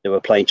 They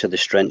were playing to the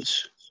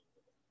strengths.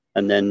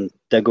 And then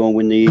they're going to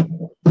win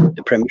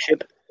the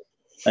Premiership.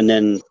 And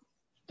then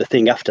the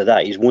thing after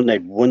that is, when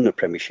they'd won the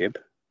Premiership,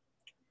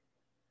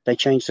 they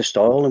changed the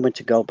style and went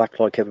to go back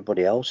like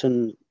everybody else,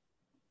 and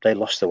they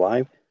lost the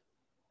way.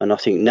 And I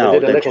think now I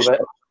think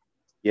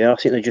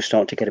they're just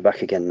starting to get it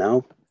back again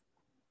now.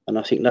 And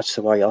I think that's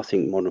the way I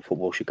think modern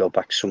football should go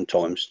back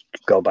sometimes.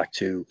 Go back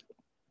to,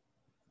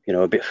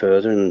 a bit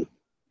further and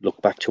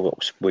look back to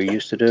what we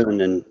used to do, and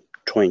then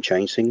try and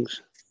change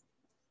things.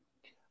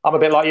 I'm a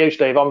bit like you,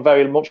 Steve. I'm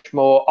very much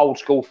more old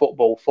school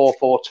football,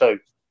 4-4-2.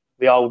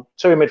 The old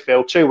 2 in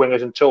midfield, 2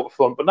 wingers and 2 up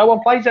front. But no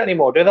one plays it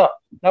anymore, do they?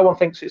 No one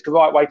thinks it's the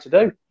right way to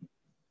do.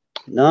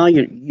 No,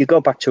 you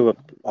go back to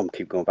I'm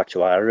keep going back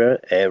to our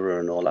era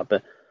and all that,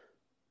 but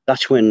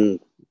that's when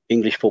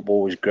English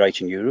football was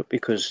great in Europe,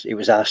 because it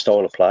was our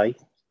style of play,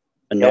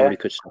 and nobody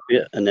could stop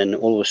it. And then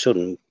all of a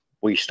sudden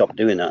we stopped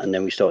doing that, and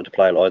then we started to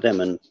play like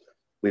them, and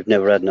we've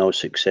never had no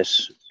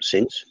success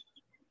since.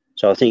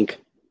 So I think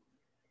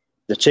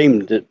the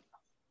team that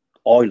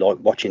I like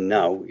watching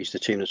now is the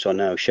team that's on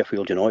now,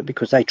 Sheffield United,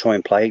 because they try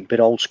and play a bit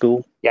old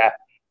school. Yeah.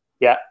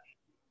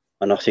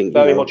 And I think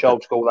very much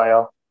old school they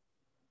are.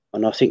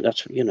 And I think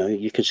that's,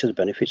 you can see the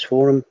benefits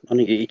for them. I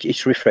think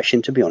it's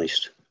refreshing, to be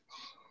honest,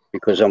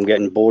 because I'm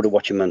getting bored of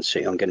watching Man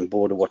City. I'm getting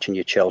bored of watching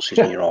your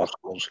Chelseas and your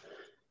Arsenals,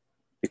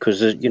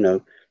 because, I've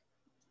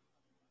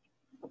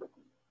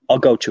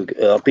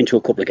been to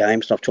a couple of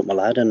games and I've took my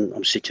lad, and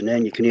I'm sitting there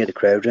and you can hear the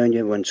crowd around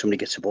you when somebody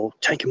gets the ball.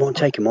 Take him on.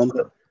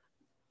 But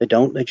they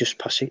don't. They just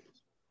pass it.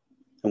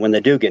 And when they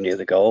do get near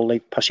the goal, they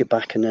pass it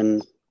back, and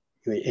then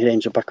it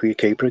ends up back with your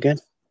keeper again.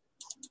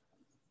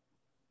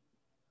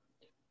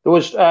 There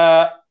was...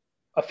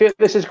 I feel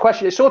this is a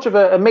question. It's sort of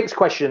a mixed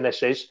question.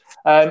 This is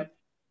early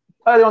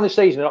on this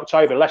season in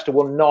October, Leicester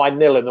won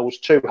 9-0, and there was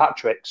 2 hat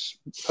tricks,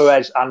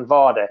 Perez and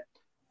Vardy.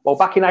 Well,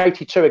 back in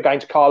 '82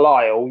 against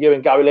Carlisle, you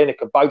and Gary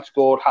Lineker both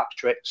scored hat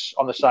tricks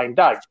on the same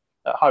day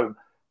at home.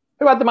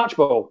 Who had the match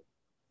ball?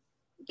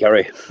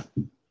 Gary.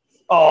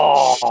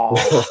 Oh,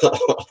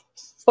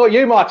 thought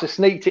you might have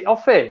sneaked it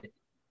off him.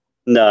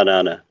 No.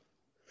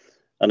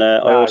 And I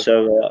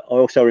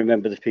also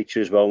remember the picture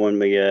as well when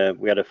we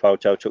had a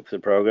photo took for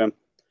the programme.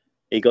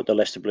 He got the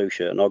Leicester blue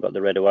shirt and I got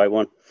the red away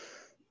one.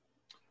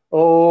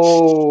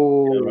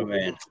 Oh. You know what I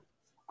mean?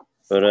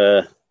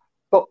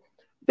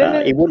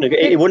 But he wouldn't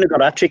have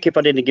got a hat trick if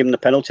I didn't give him the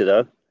penalty,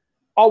 though.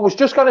 I was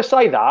just going to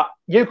say that.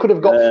 You could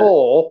have got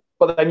 4,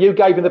 but then you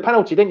gave him the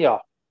penalty, didn't you?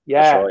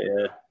 Yeah. That's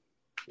right,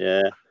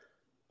 yeah.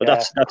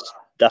 But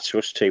that's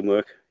us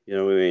teamwork, you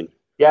know what I mean?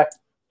 Yeah.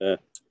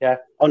 Yeah.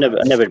 I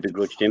never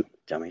begrudged him,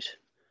 damn it.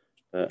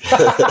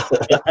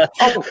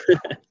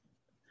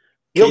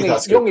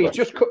 Youngie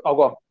just... Oh,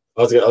 go on.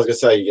 I was going to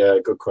say,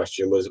 good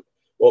question was,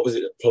 what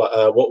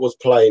was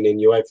playing in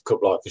UEFA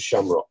Cup like for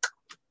Shamrock?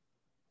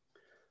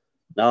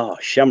 No,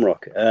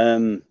 Shamrock.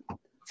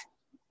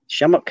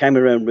 Shamrock came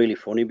around really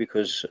funny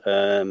because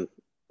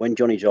when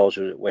Johnny Giles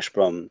was at West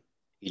Brom,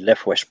 he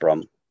left West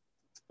Brom,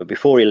 But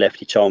before he left,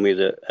 he told me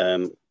that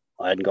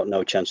I hadn't got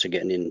no chance of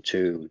getting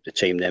into the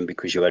team then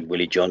because you had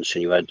Willie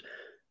Johnson, you had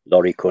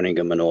Laurie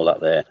Cunningham and all that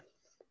there.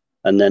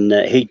 And then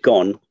he'd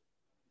gone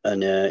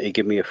and he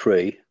gave me a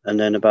free. And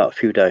then about a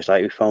few days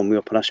later, he phoned me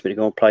up and asked me to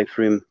go and play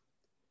for him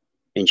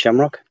in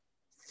Shamrock.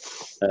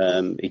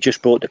 He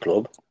just bought the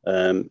club.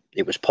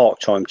 It was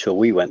part-time till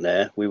we went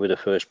there. We were the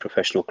first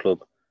professional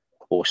club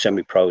or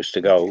semi-pros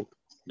to go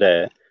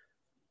there.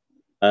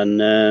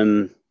 And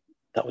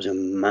that was a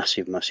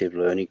massive, massive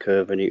learning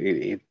curve. And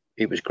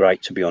it was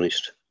great, to be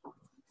honest.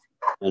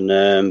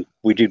 And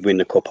we did win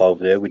the cup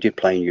over there. We did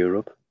play in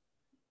Europe.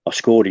 I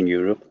scored in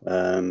Europe.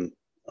 I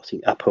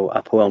think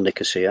Apoel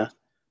Nicosia.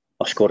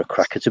 I scored a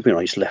cracker, to be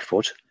honest, left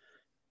foot.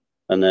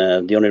 And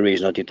the only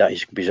reason I did that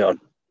is because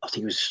I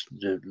think it was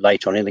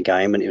late on in the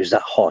game and it was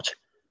that hot.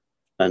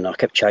 And I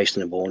kept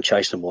chasing the ball. And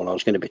I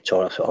was getting a bit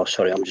tired. I thought, oh,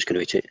 sorry, I'm just going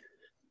to hit it.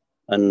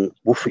 And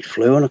woof, it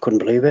flew and I couldn't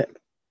believe it.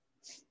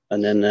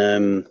 And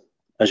then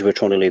as we were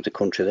trying to leave the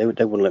country, they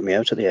wouldn't let me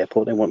out at the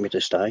airport. They want me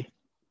to stay.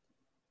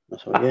 I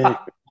thought, yeah,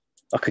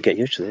 I could get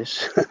used to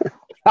this.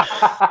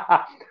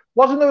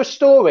 Wasn't there a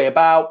story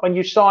about when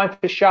you signed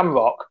for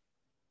Shamrock,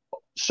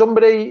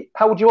 somebody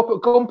held you up at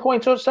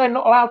gunpoint or saying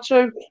not allowed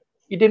to?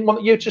 You didn't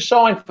want you to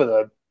sign for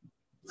them?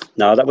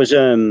 No, that was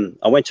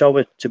I went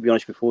over, to be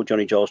honest, before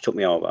Johnny Giles took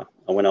me over.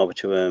 I went over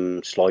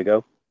to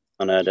Sligo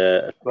and I had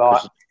a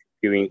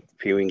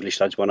few English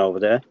lads went over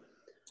there,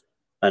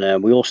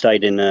 and we all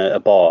stayed in a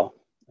bar,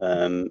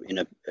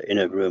 in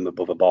a room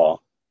above a bar.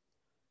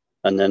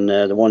 And then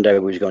the one day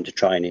we was going to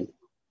training,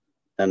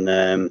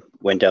 and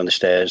went down the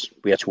stairs.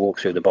 We had to walk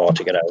through the bar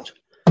to get out,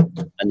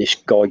 and this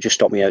guy just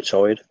stopped me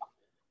outside,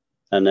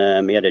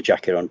 and he had a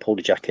jacket on, pulled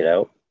the jacket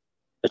out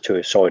to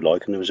his side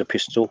like, and there was a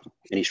pistol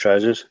in his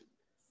trousers.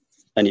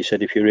 And he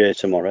said, if you're here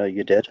tomorrow,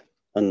 you're dead.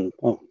 And,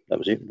 that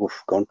was it.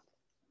 Woof, gone.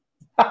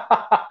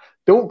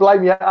 Don't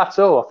blame you at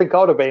all. I think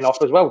I'd have been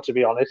off as well, to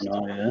be honest.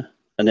 No, yeah.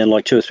 And then,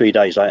 like 2 or 3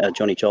 days later,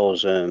 Johnny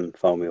Giles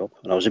phoned me up.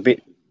 And I was a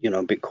bit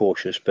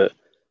cautious, but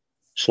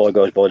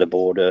Sligo's by the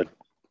border,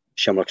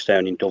 Shamrock's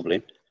down in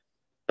Dublin.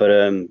 But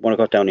when I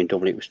got down in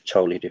Dublin, it was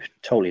totally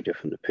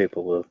different. The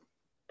people were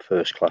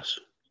first class.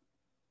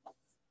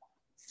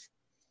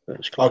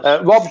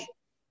 Rob's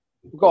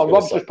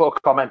just put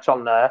a comment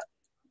on there.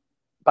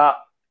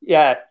 But,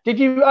 yeah, did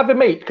you ever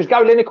meet, because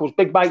Gary Lineker's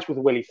big mates with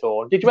Willie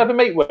Thorne, did you ever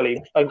meet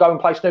Willie and go and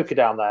play snooker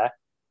down there?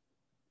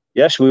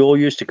 Yes, we all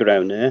used to go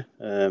down there.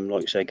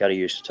 Like I say, Gary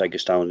used to take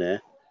us down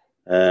there.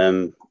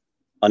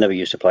 I never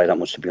used to play that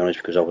much, to be honest,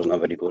 because I wasn't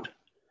very good.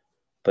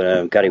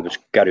 But Gary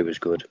was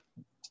good.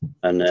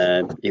 And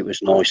it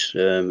was nice.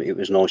 It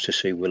was nice to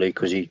see Willie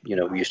because we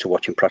used to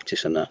watch him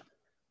practice and that.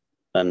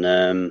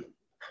 And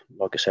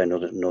like I say,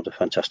 another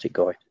fantastic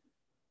guy.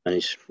 And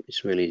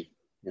it's really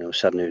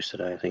sad news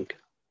today, I think.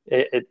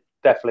 It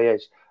definitely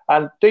is.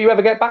 And do you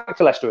ever get back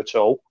to Leicester at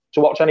all to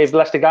watch any of the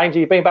Leicester games?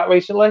 Have you been back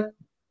recently?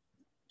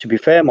 To be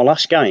fair, my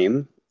last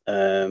game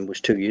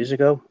was 2 years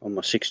ago on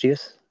my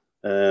 60th.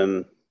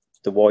 The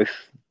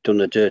wife done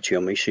the dirty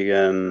on me. She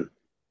got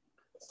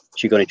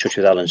in touch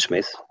with Alan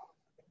Smith,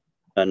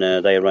 and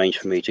they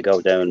arranged for me to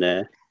go down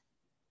there.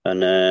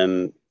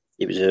 And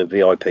it was a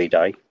VIP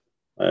day.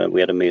 We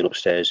had a meal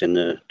upstairs in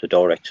the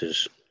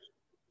director's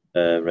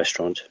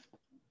restaurant.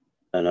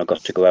 And I got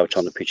to go out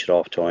on the pitch at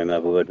half time,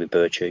 have a word with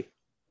Birchie.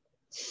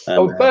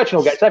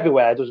 Birchnell gets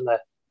everywhere, doesn't it?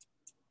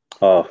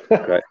 Oh,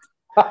 great.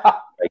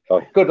 Great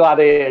guy. Good lad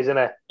he is, isn't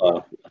he?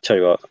 Oh, I tell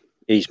you what,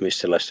 he's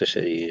Mr. Leicester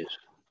City, he is.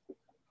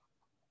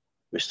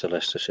 Mr.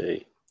 Leicester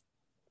City.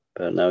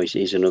 But no,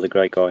 he's another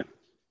great guy.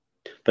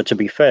 But to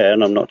be fair,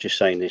 and I'm not just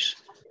saying this,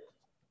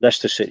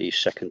 Leicester City is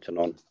second to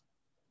none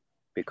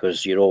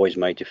because you're always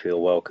made to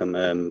feel welcome.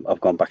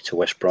 I've gone back to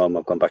West Brom,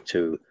 I've gone back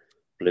to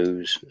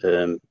Blues.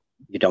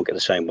 You don't get the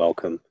same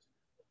welcome.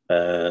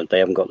 They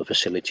haven't got the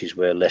facilities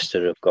where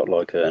Leicester have got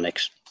like an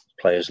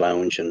ex-players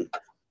lounge and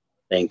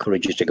they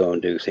encourage you to go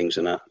and do things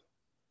and that.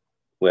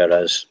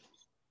 Whereas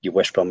your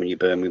West Brom and your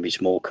Birmingham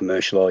is more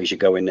commercialised. You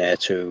go in there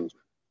to,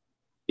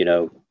 I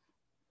don't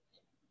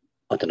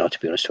know, to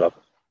be honest, to have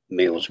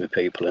meals with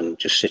people and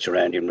just sit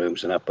around in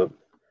rooms and that. But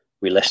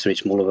with Leicester,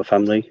 it's more of a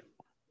family.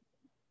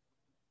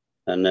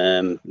 And,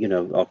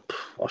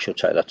 I shall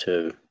take that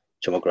to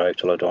my grave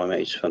till I die,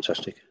 mate. It's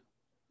fantastic.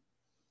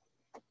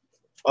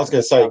 I was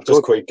going to say,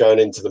 just quick, going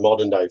into the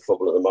modern day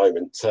football at the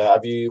moment,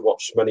 have you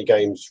watched many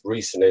games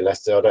recently,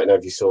 Leicester? I don't know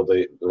if you saw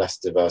the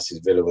Leicester versus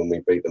Villa when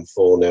we beat them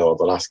 4-0, or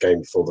the last game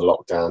before the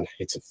lockdown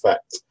hit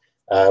effect.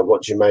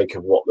 What do you make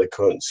of what the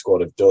current squad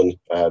have done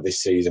this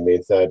season,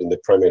 being third in the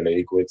Premier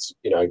League with,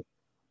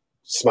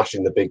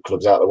 smashing the big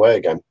clubs out of the way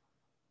again?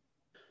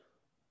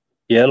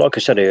 Yeah, like I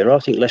said earlier, I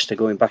think Leicester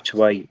going back to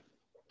the way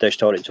they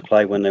started to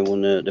play when they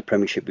won the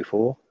Premiership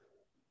before.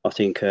 I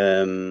think...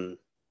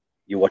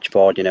 you watch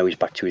Vardy now, he's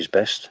back to his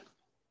best.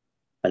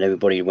 And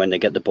everybody, when they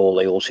get the ball,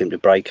 they all seem to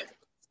break.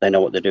 They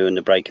know what they're doing,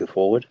 they're breaking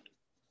forward.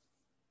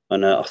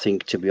 And I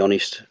think, to be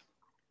honest,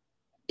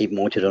 it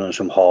might have done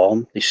some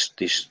harm, this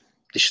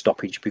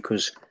stoppage,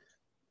 because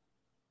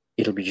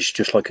it'll be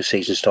just like a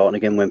season starting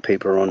again when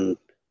people are on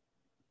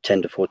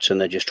tenderfoots and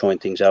they're just trying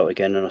things out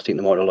again. And I think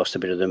they might have lost a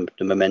bit of the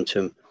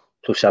momentum,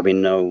 plus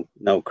having no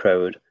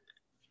crowd.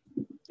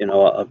 You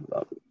know,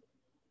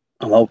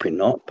 I'm hoping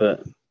not,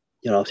 but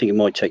you know, I think it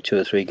might take 2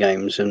 or 3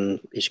 games, and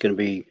it's going to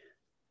be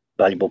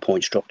valuable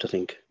points dropped, I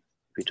think,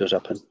 if it does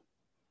happen.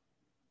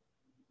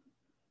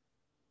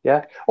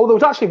 Yeah. Oh, there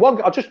was actually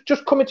one. I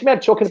just come into my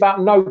head talking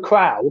about no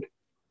crowd.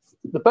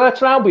 The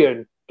Burton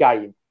Albion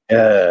game.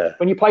 Yeah.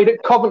 When you played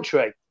at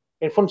Coventry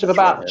in front of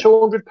about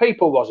 200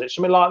 people, was it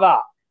something like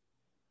that?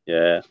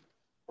 Yeah.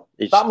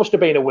 That must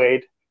have been a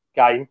weird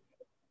game.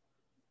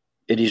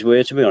 It is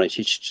weird, to be honest.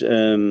 It's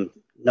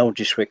no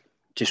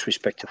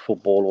disrespect to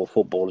football or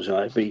footballers,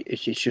 but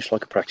it's just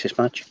like a practice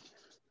match.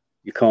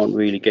 You can't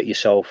really get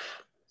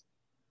yourself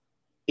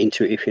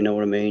into it, if you know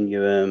what I mean.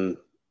 You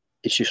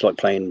it's just like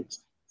playing,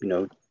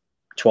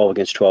 12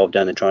 against 12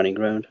 down the training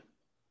ground.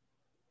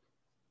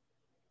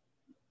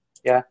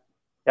 Yeah,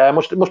 it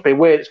must be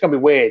weird. It's going to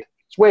be weird.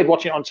 It's weird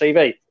watching it on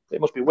TV.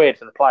 It must be weird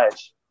for the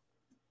players.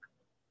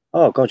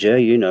 Oh God, yeah.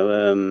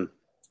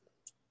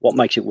 What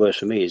makes it worse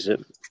for me is that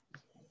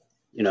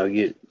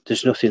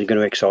there's nothing going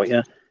to excite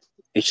you.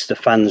 It's the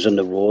fans and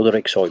the roar that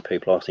excite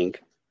people, I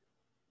think.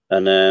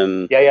 And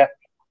the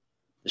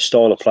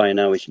style of play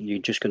now is you're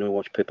just going to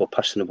watch people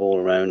passing the ball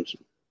around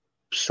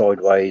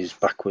sideways,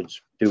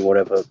 backwards, do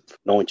whatever for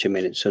 90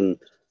 minutes. And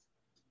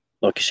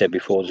like you said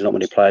before, there's not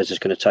many players that's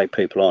going to take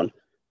people on.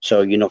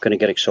 So you're not going to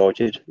get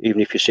excited. Even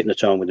if you're sitting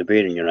at home with a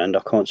beer in your hand,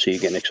 I can't see you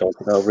getting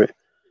excited over it.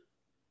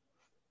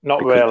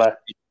 Not really.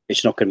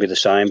 It's not going to be the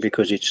same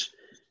because it's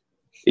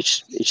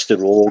the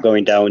roar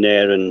going down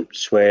there and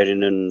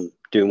swearing and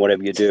doing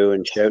whatever you do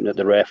and shouting at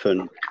the ref,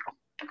 and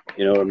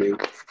you know what I mean.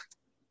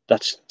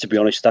 That's, to be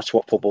honest, that's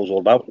what football's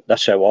all about.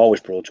 That's how I was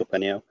brought up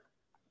anyhow.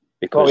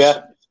 Because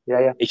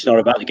it's not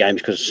about the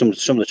games, because some of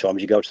the times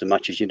you go to the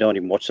matches, you don't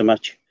even watch the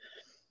match.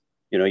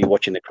 You're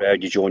watching the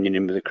crowd, you're joining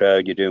in with the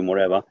crowd, you're doing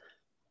whatever.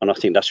 And I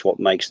think that's what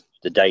makes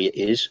the day it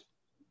is.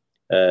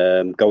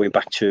 Going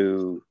back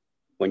to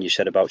when you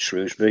said about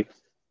Shrewsbury,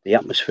 the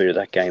atmosphere of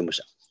that game was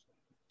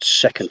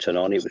second to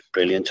none. It was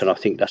brilliant, and I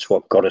think that's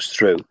what got us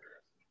through.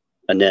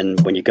 And then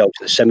when you go to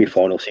the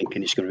semi-final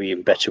thinking it's going to be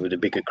even better with a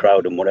bigger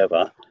crowd and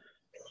whatever,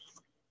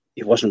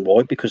 it wasn't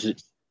right because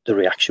the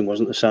reaction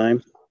wasn't the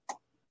same.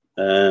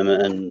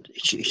 And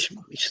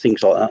it's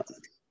things like that.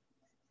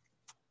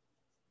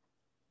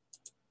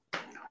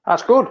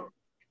 That's good.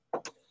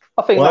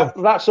 I think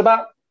that's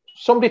about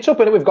summed it up,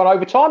 and we've gone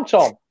over time,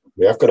 Tom.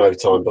 We have gone over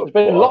time, but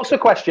there's been lots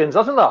of questions,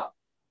 hasn't there?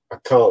 I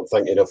can't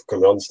thank you enough for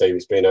coming on, Steve.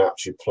 It's been an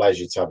absolute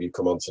pleasure to have you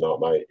come on tonight,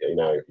 mate.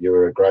 You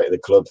were a great at the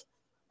club,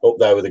 up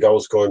there with the goal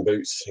scoring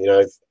boots.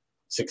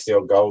 60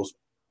 odd goals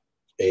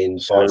in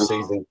 5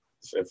 seasons.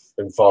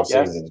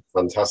 Seasons,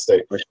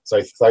 fantastic.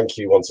 So thank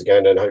you once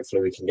again, and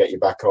hopefully we can get you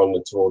back on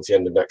towards the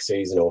end of next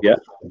season or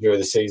during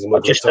the season.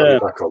 We'll just have you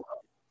back on.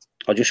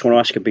 I just want to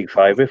ask a big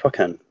favour if I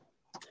can.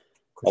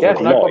 No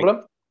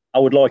problem. I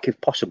would like, if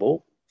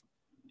possible,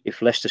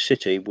 if Leicester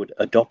City would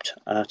adopt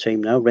our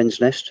team now, Wren's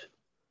Nest.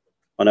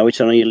 I know it's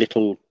only a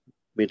little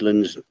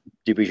Midlands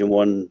Division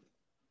 1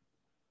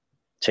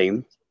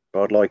 team,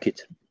 but I'd like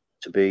it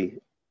to be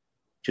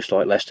just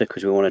like Leicester,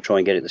 because we want to try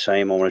and get it the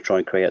same. I want to try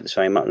and create the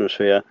same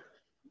atmosphere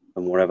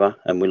and whatever,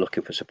 and we're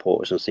looking for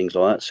supporters and things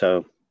like that.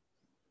 So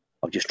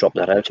I'll just drop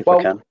that out if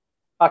I can.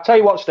 I'll tell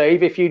you what,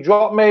 Steve, if you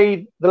drop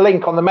me the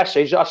link on the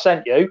message that I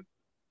sent you,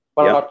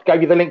 I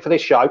gave you the link for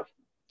this show,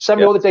 send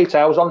me all the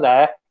details on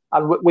there,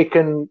 and we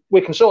can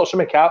sort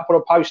something out, put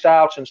a post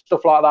out and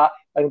stuff like that,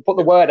 and put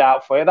the word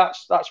out for you.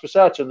 That's for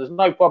certain. There's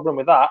no problem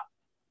with that.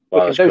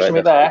 We can do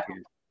something there.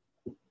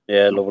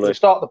 Yeah, lovely. To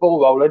start the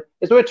ball rolling.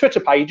 Is there a Twitter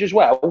page as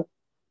well?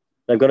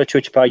 They've got a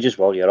Twitter page as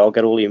well, I'll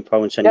get all the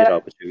info and send it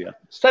over to you.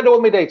 Send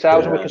all my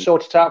details and we can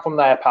sort it out from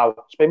there, pal.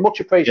 It's been much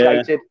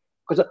appreciated,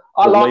 because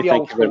I like the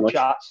old school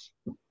chats.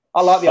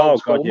 I like the old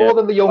school more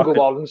than the younger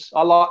ones.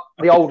 I like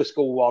the older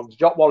school ones,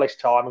 Jock Wallace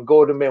time and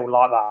Gordon Milne,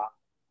 like that.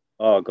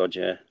 Oh God,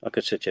 yeah. I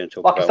could sit here and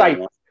talk about it. Like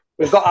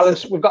I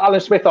say, we've got Alan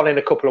Smith on in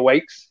a couple of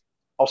weeks.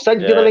 I'll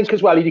send you the link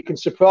as well, and you can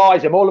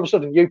surprise him. All of a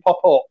sudden, you pop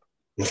up.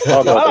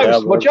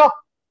 Hello, Smudger.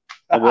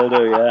 I will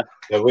do, yeah.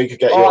 If we could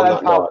get you on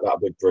that night,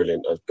 that'd be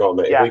brilliant.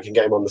 If we can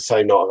get him on the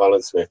same night of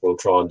Alan Smith, we'll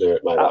try and do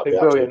it, mate. That'd be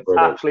brilliant.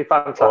 Absolutely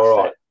fantastic. All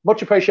right.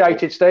 Much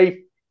appreciated,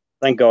 Steve.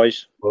 Thanks,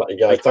 guys. We'll let you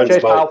go. Thanks,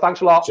 mate. Pal.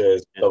 Thanks a lot.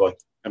 Cheers. Bye-bye.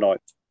 Good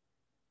night.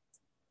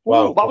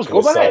 Well, that was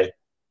good, wasn't it?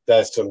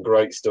 There's some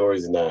great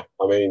stories in there.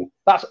 I mean,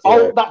 that's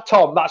old.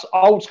 That's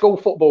old school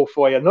football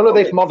for you. None of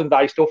this modern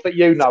day stuff that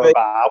you know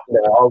about.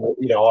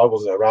 I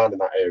wasn't around in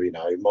that era.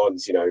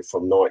 Mine's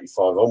from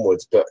 '95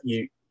 onwards. But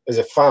as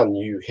a fan,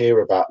 you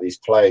hear about these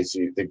players,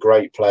 the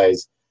great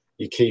players,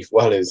 your Keith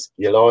Wellers,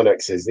 your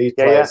Linexes, these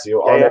players.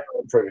 I never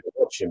privileged to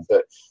watch them,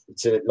 but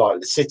to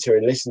sit here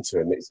and listen to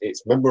them,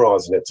 it's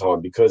memorising at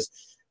time, because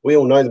we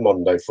all know the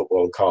modern day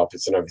football on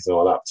carpets and everything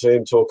like that. To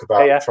him talk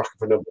about tracking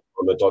for number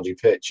on a dodgy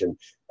pitch and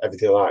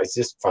everything like that, it's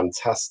just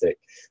fantastic.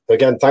 But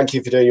again, thank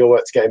you for doing your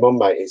work to get him on,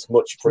 mate. It's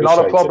much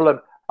appreciated. Not a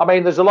problem. I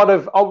mean, there's a lot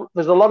of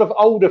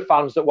older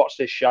fans that watch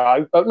this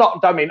show. But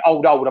don't mean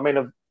old. I mean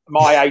of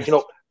my age and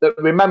up. that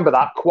remember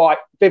that quite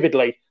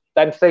vividly.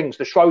 Them things,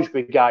 the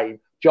Shrewsbury game,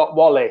 Jock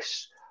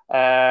Wallace,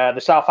 the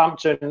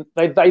Southampton,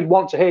 they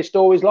want to hear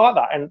stories like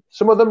that. And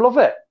some of them love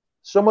it.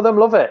 Some of them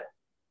love it.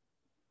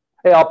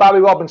 Yeah, Barry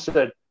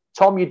Robinson.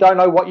 Tom, you don't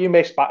know what you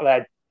missed back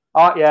then.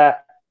 Yeah.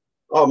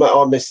 Oh, mate,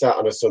 I missed out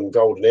on some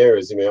golden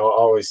eras. I mean, I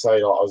always say I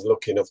was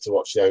lucky enough to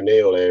watch the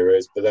O'Neill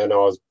eras, but then I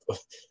was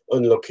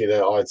unlucky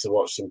that I had to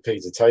watch some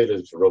Peter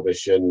Taylor's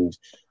rubbish. And,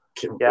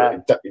 I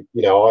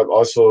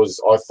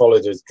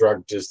followed us,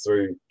 dragged us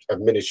through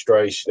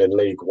administration and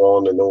League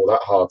One and all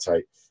that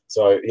heartache.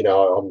 So,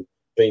 I'm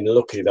being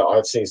lucky that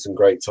I've seen some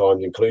great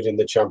times, including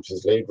the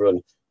Champions League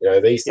run.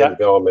 These things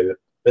behind me,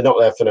 they're not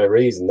there for no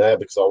reason. They're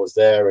because I was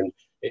there, and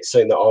it's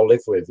something that I'll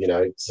live with,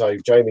 So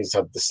Jamie's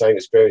had the same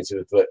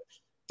experiences, but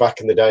back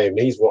in the day, and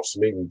he's watched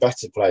some even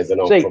better players than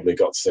I've probably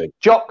got to see.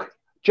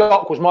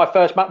 Jock was my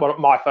first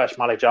my first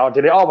manager.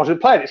 I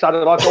wasn't playing. It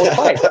sounded like I was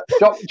playing.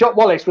 Jock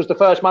Wallace was the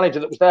first manager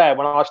that was there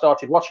when I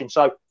started watching.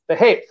 So the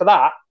hit for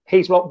that,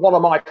 he's like one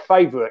of my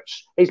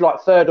favourites. He's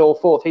like third or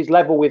fourth. He's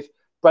level with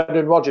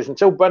Brendan Rodgers.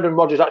 Until Brendan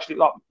Rodgers actually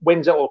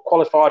wins it or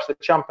qualifies for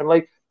the Champions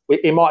League,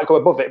 he might go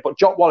above it. But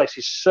Jock Wallace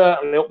is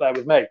certainly up there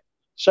with me.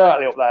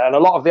 Certainly up there. And a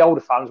lot of the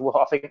older fans will,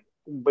 I think,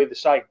 will be the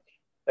same.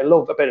 They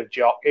love a bit of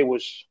Jock. He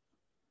was...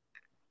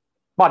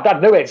 My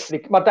dad knew him.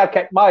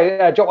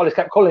 Jock Wallace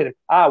kept calling him,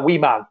 wee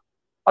man.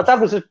 My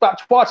dad was about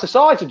twice the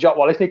size of Jock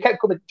Wallace, and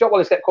Jock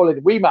Wallace kept calling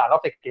him wee man. I'm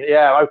thinking,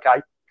 yeah,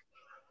 okay.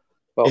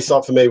 Well, it's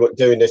like for me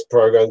doing this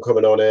program,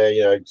 coming on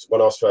here.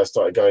 When I first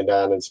started going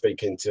down and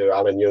speaking to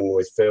Alan Young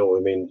with Phil,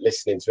 I mean,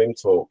 listening to him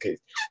talk,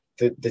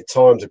 the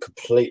times are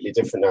completely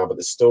different now, but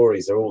the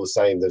stories are all the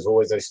same. There's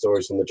always those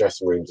stories from the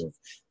dressing rooms of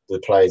the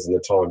players and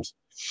the times.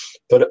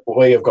 But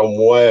we have gone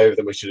way over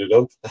than we should have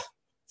done.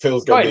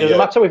 Phil's going to be... It doesn't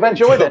matter, we've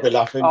enjoyed it. Be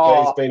laughing.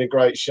 It's been a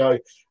great show.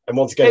 And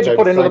once again, Jamie,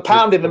 put another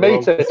pound in the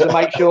meter to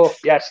make sure.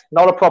 Yes,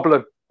 not a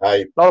problem.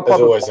 Hey, not a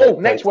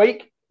problem. Next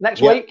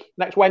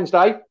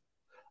Wednesday,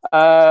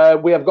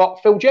 we have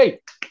got Phil G.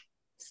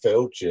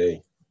 Phil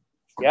G.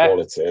 Yeah.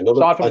 Quality.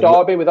 Aside from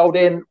Derby with old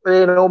Ian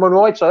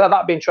Ormonroyd, so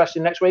that'll be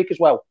interesting next week as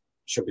well.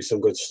 Should be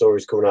some good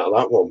stories coming out of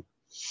that one.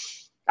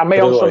 And me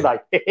on Sunday.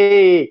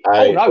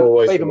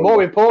 Even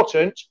more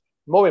important,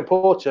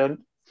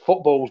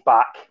 football's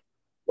back.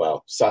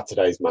 Well,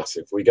 Saturday's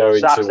massive. We go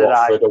into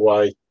Watford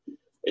away.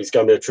 It's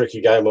going to be a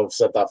tricky game. I've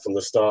said that from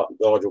the start.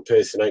 Nigel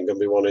Pearson ain't going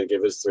to be wanting to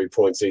give us 3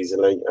 points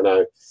easily. I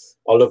know.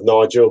 I love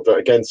Nigel, but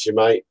against you,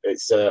 mate,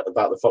 it's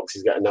about the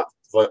Foxes getting that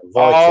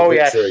vital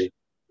victory. Yes.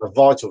 A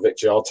vital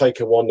victory. I'll take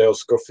a 1-0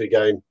 scruffy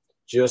game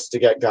just to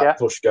get that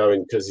push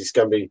going, because it's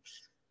going to be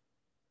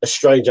a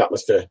strange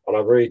atmosphere. And I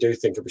really do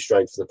think it'll be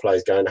strange for the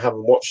players going. I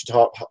haven't watched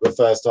the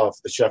first half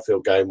of the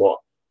Sheffield game.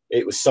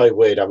 It was so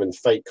weird having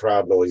fake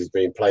crowd noises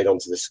being played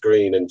onto the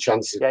screen and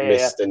chances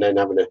missed and then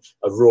having a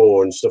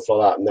roar and stuff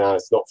like that. No,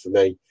 it's not for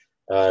me.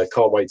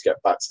 Can't wait to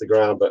get back to the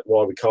ground. But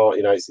while we can't,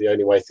 it's the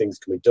only way things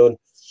can be done.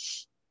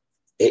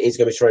 It is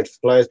going to be strange for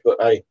players, but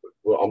hey,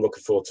 I'm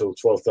looking forward to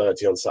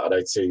 12:30 on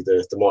Saturday to see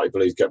the Mighty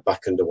Blues get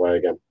back underway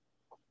again.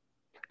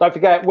 Don't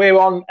forget, we're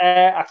on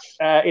air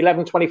at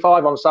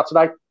 11:25 on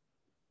Saturday.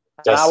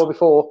 An hour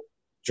before.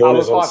 Join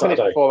us on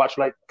Saturday. Before,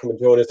 actually. Come and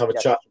join us, have a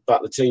chat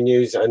about the team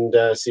news and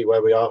see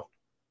where we are.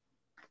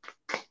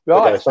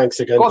 Right. Okay, thanks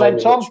again, Go on,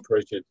 Jamie. Tom. Much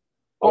appreciated.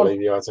 I'll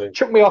leave you out.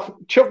 Chuck me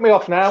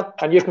off now,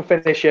 and you can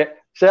finish it.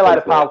 See you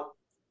later, pal.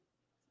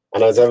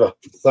 And as ever,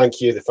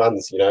 thank you, the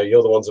fans.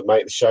 You're the ones that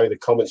make the show. The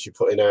comments you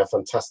put in are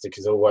fantastic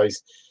as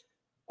always.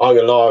 I'm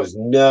going to lie, I was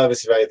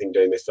nervous of anything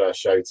doing this first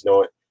show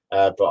tonight,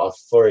 but I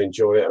thoroughly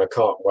enjoy it, and I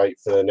can't wait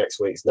for the next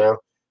week's now.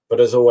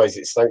 But as always,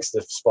 it's thanks to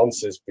the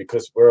sponsors,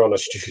 because we're on a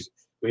studio.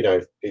 We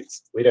don't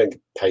get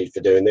paid for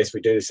doing this.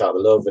 We do this out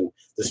of love, and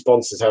the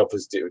sponsors help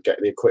us get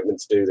the equipment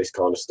to do this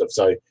kind of stuff.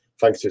 So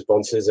thanks to the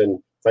sponsors, and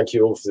thank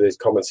you all for these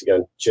comments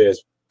again.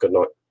 Cheers. Good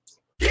night.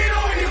 Get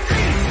on your feet.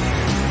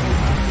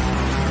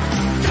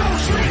 Don't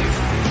sleep.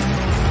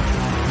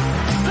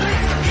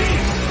 Let the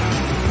keys.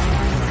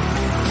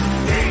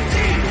 Dig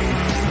deep.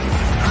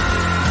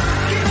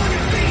 Get on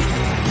your feet.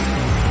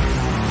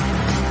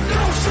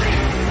 Don't sleep.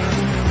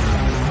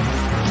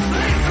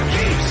 Let the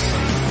keys.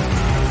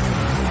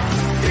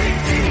 Dig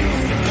deep.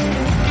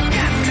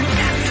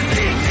 Got to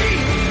dig deep.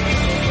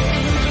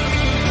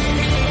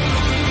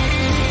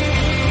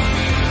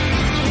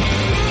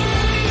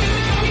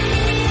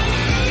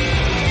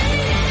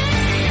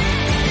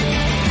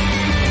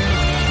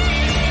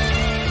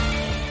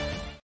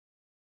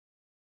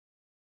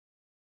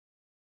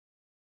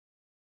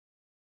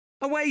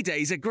 Away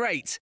days are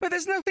great, but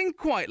there's nothing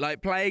quite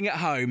like playing at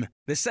home.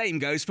 The same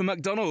goes for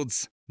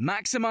McDonald's.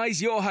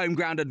 Maximise your home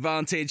ground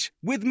advantage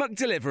with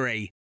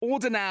McDelivery.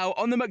 Order now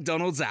on the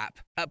McDonald's app.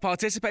 At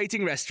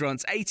participating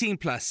restaurants, 18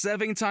 plus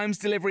serving times,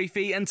 delivery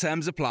fee and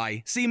terms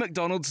apply. See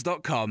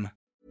mcdonalds.com.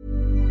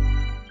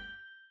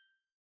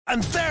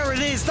 And there it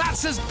is,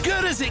 that's as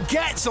good as it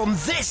gets on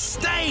this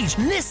stage.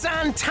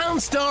 Nissan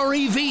Townstar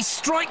EV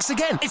strikes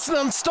again. It's an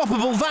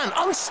unstoppable van,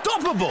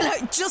 unstoppable.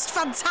 Look, just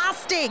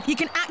fantastic. You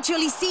can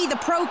actually see the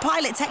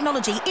ProPilot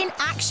technology in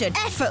action.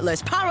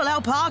 Effortless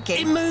parallel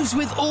parking. It moves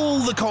with all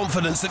the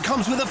confidence that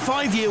comes with a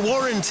 5-year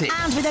warranty.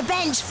 And with a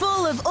bench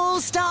full of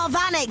all-star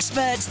van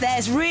experts,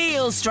 there's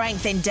real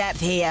strength in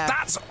depth here.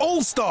 That's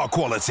all-star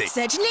quality.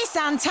 Search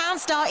Nissan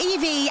Townstar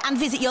EV and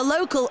visit your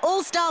local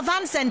all-star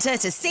van centre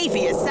to see for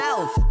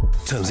yourself.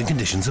 Terms and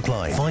conditions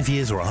apply. 5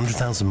 years or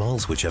 100,000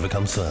 miles, whichever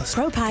comes first.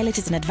 ProPilot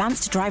is an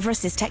advanced driver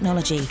assist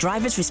technology.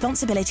 Driver's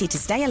responsibility to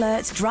stay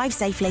alert, drive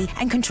safely,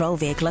 and control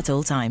vehicle at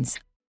all times.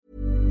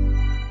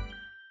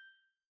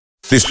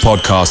 This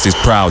podcast is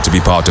proud to be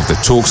part of the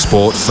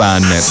TalkSport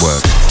Fan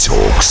Network.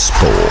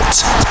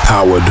 TalkSport.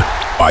 Powered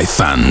by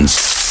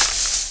fans.